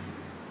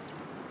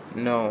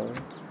 no,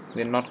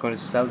 we're not going to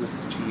sell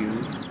this to you.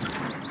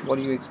 What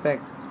do you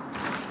expect?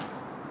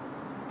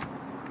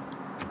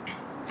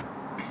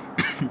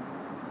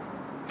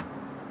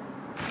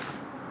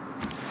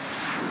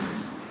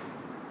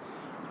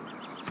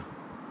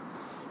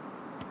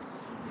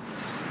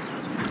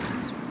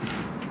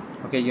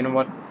 Okay, you know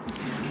what?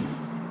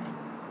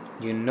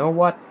 You know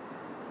what?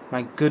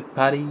 My good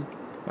buddy,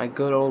 my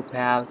good old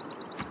pal,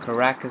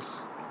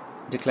 Caracas,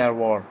 declare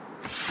war.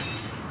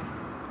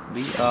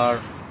 We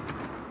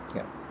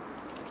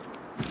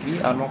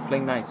are not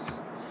playing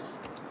nice.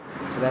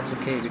 But that's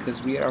okay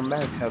because we are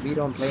America. We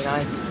don't play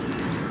nice.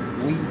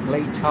 We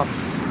play tough.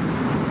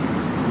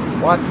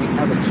 What? We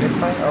have a jet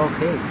fighter?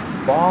 Okay.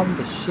 Bomb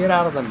the shit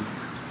out of them.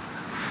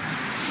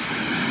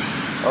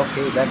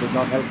 Okay, that did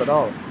not help at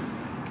all.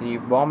 Can you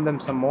bomb them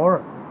some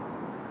more?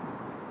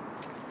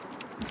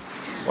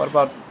 What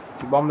about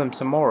you bomb them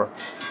some more?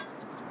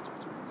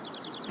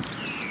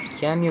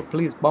 Can you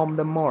please bomb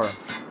them more?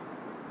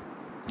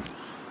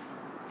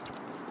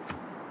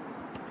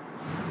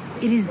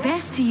 It is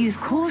best to use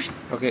caution.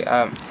 Okay,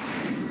 I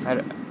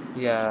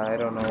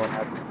don't know what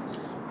happened.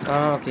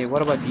 Okay,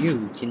 what about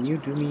you? Can you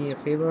do me a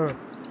favor?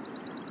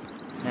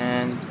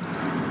 And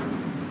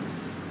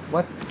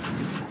what?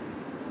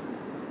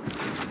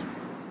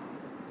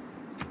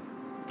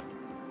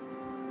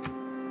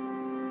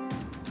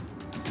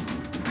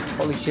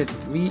 Holy shit,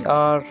 we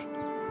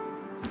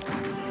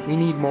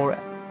need more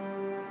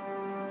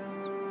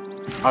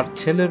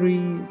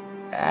artillery,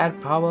 air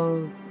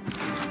power,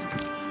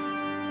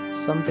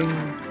 something.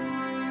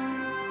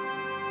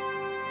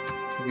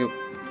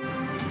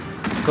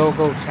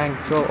 Go tank,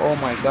 go. Oh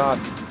my god.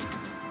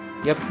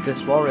 Yep,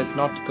 this war is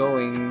not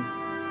going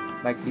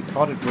like we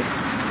thought it would.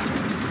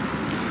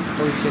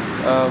 Holy shit,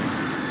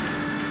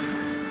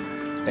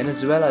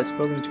 Venezuela is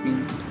going to be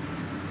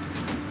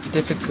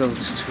difficult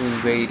to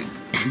invade.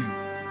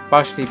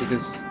 Partially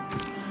because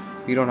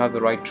we don't have the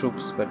right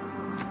troops, but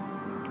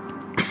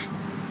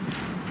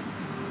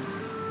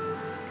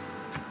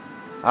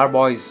our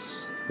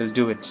boys will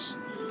do it.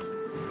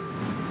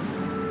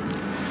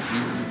 We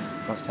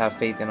must have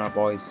faith in our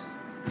boys.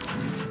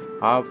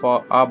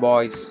 Our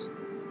boys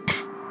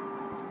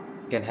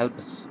can help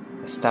us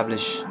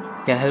establish,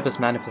 can help us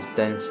manifest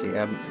dynasty.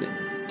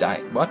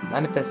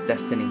 Manifest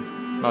destiny,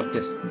 not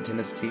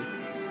dynasty.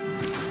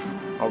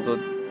 Although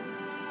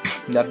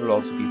that will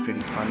also be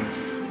pretty funny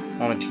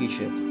on a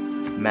t-shirt.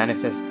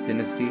 Manifest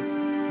dynasty,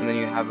 and then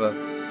you have a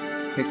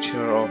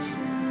picture of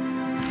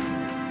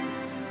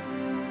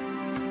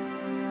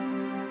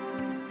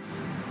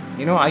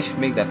I should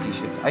make that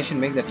t-shirt. I should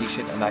make that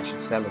t-shirt and I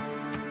should sell it.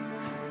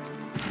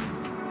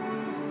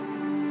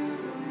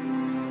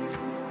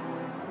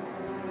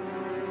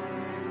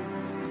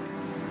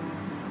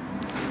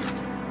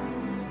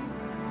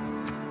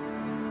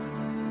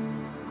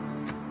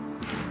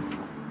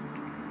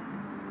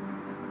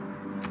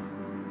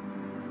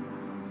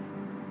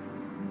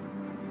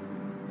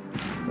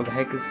 What the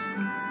heck is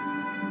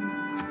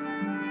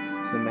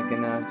it's a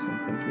mechanized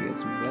infantry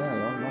as well?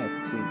 Alright,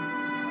 let's see.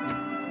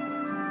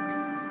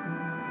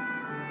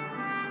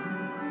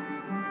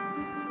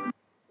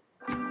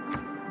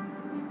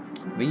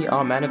 We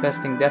are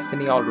manifesting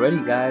destiny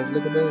already, guys.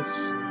 Look at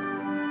this.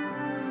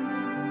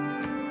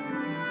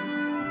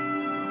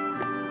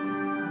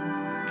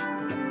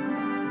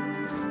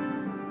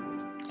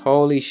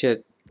 Holy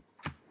shit.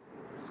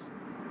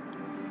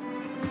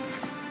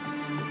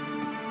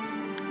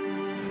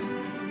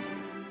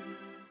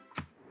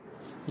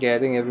 Yeah, I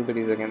think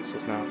everybody's against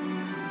us now.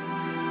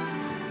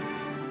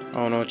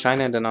 Oh no,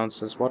 China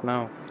denounces. What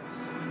now?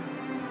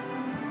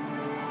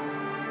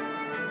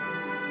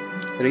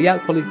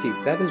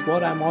 Realpolitik, that is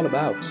what I'm all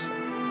about.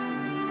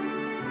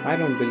 I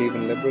don't believe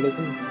in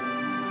liberalism.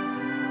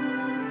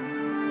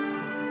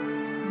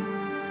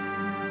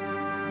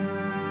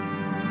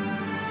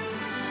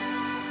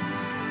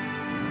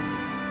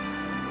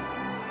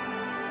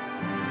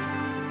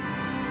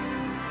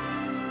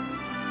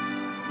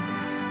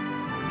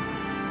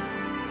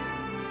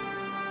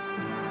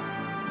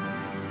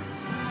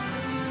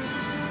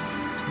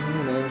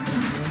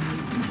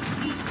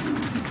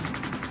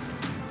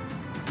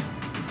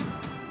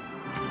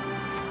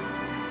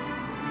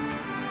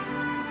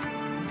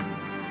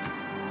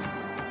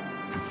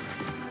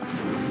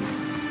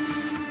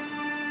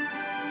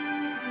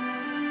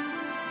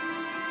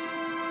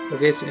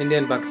 Okay, so India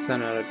and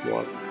Pakistan are at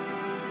war.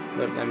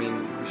 But I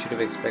mean, we should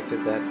have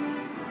expected that.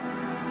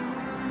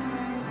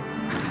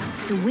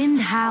 The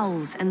wind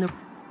howls and the...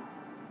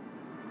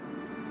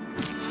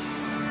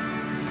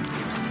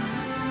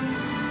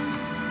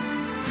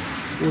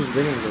 Who's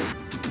winning though?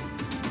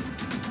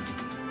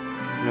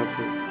 No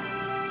clue.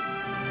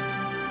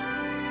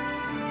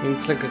 I mean,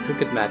 it's like a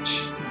cricket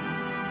match.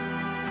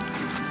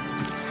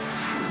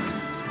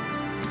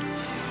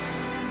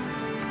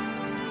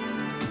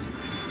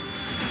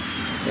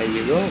 There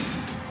you go.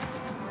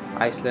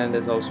 Iceland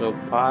is also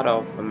part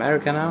of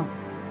America now.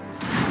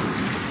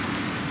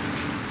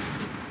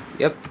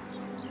 Yep.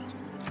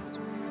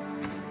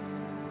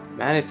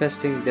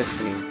 Manifesting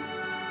destiny.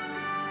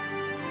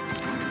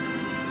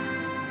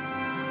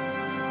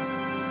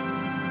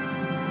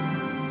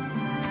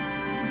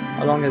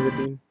 How long has it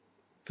been?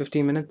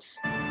 15 minutes?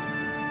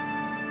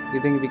 You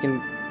think we can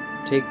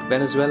take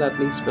Venezuela at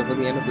least before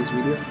the end of this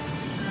video?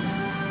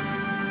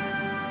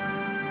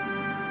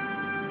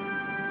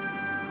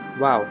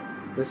 Wow,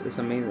 this is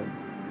amazing.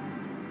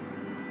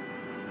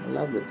 I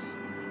love this.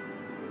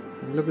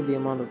 And look at the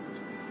amount of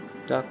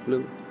dark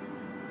blue.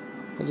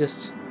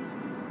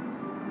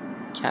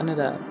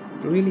 Canada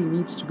really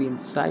needs to be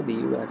inside the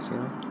US, you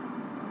know.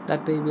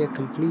 That way we are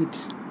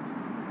complete.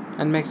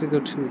 And Mexico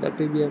too. That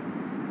way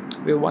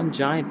we're one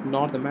giant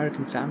North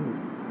American family.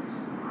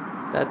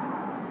 That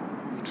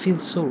it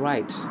feels so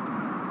right.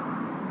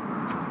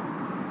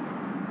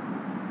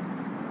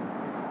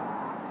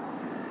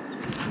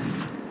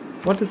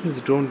 What does this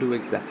drone do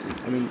exactly?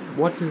 I mean,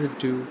 what does it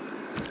do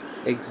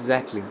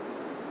exactly?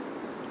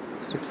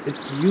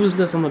 It's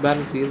useless on the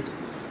battlefield.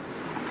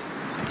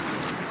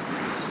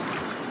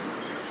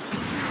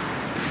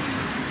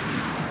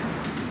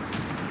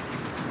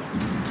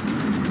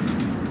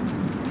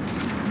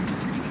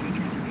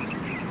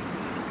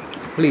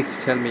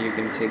 Please tell me you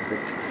can take it.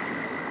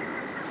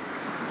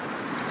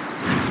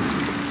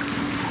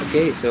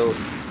 Okay, so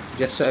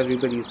just so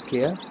everybody is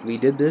clear, we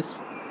did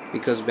this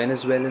because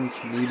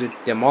Venezuelans needed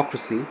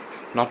democracy,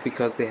 not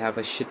because they have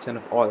a shit ton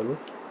of oil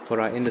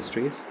for our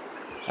industries.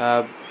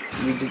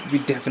 We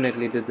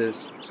definitely did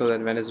this so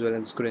that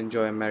Venezuelans could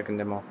enjoy American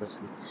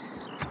democracy.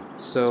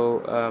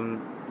 So,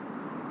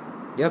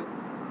 yep,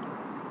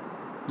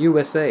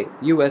 USA.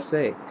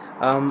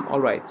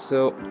 Alright,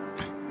 so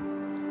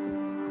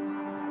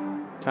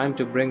time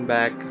to bring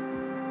back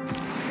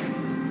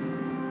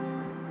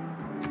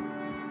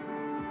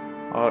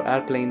our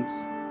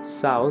airplanes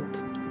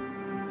south.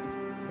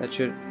 That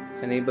should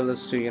enable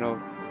us to, you know,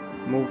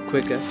 move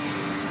quicker.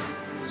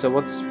 So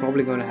what's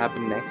probably going to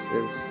happen next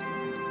is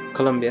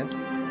Colombia,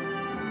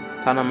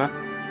 Panama,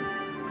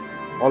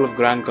 all of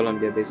Grand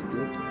Colombia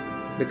basically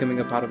becoming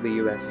a part of the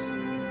US.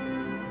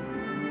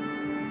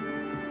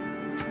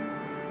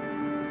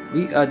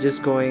 We are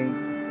just going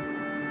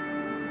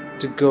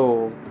to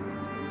go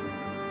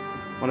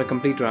on a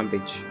complete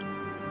rampage.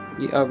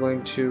 We are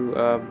going to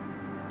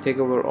take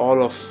over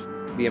all of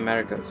the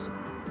Americas.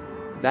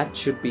 That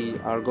should be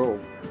our goal.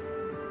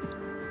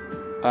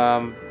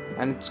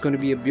 And it's going to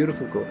be a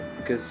beautiful goal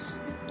because,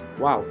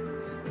 wow.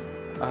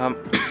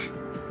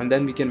 And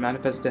then we can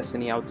manifest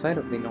destiny outside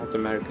of the North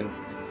American,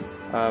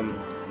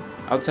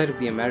 outside of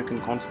the American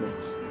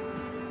continents.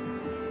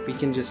 We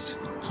can just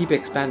keep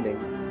expanding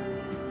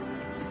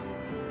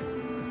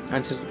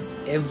until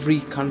every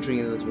country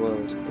in this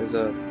world is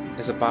a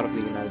part of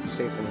the United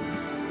States. I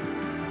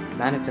mean,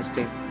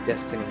 manifesting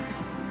destiny.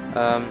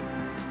 I'm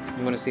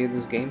going to save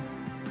this game.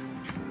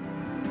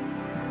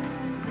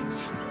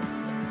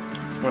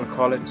 I'm going to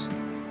call it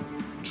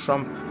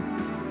Trump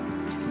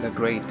the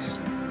Great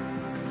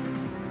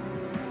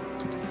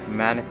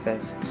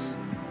manifests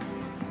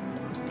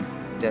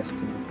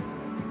destiny.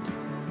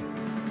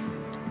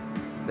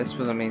 This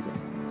was amazing.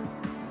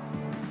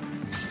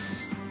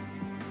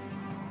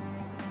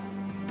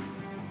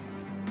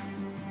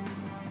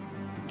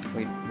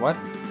 Wait, what?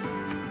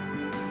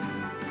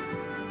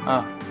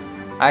 Ah,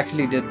 I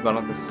actually did one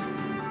of this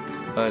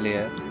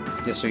earlier,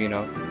 just so you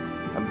know,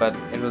 but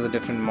it was a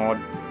different mod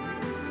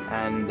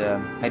and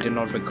I did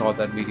not record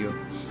that video.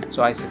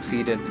 So I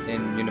succeeded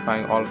in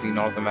unifying all of the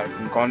North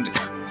American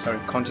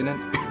continent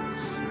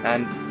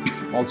and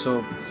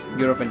also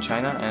Europe and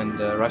China and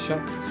Russia.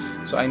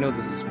 So I know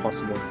this is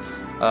possible.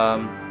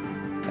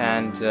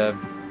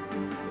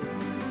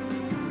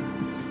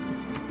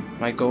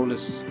 My goal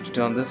is to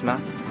turn this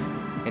map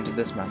into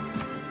this map.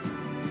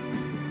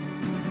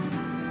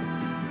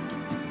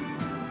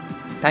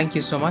 Thank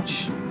you so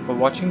much for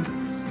watching.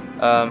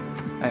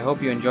 I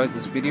hope you enjoyed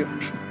this video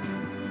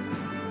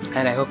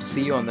and I hope to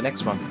see you on the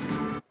next one.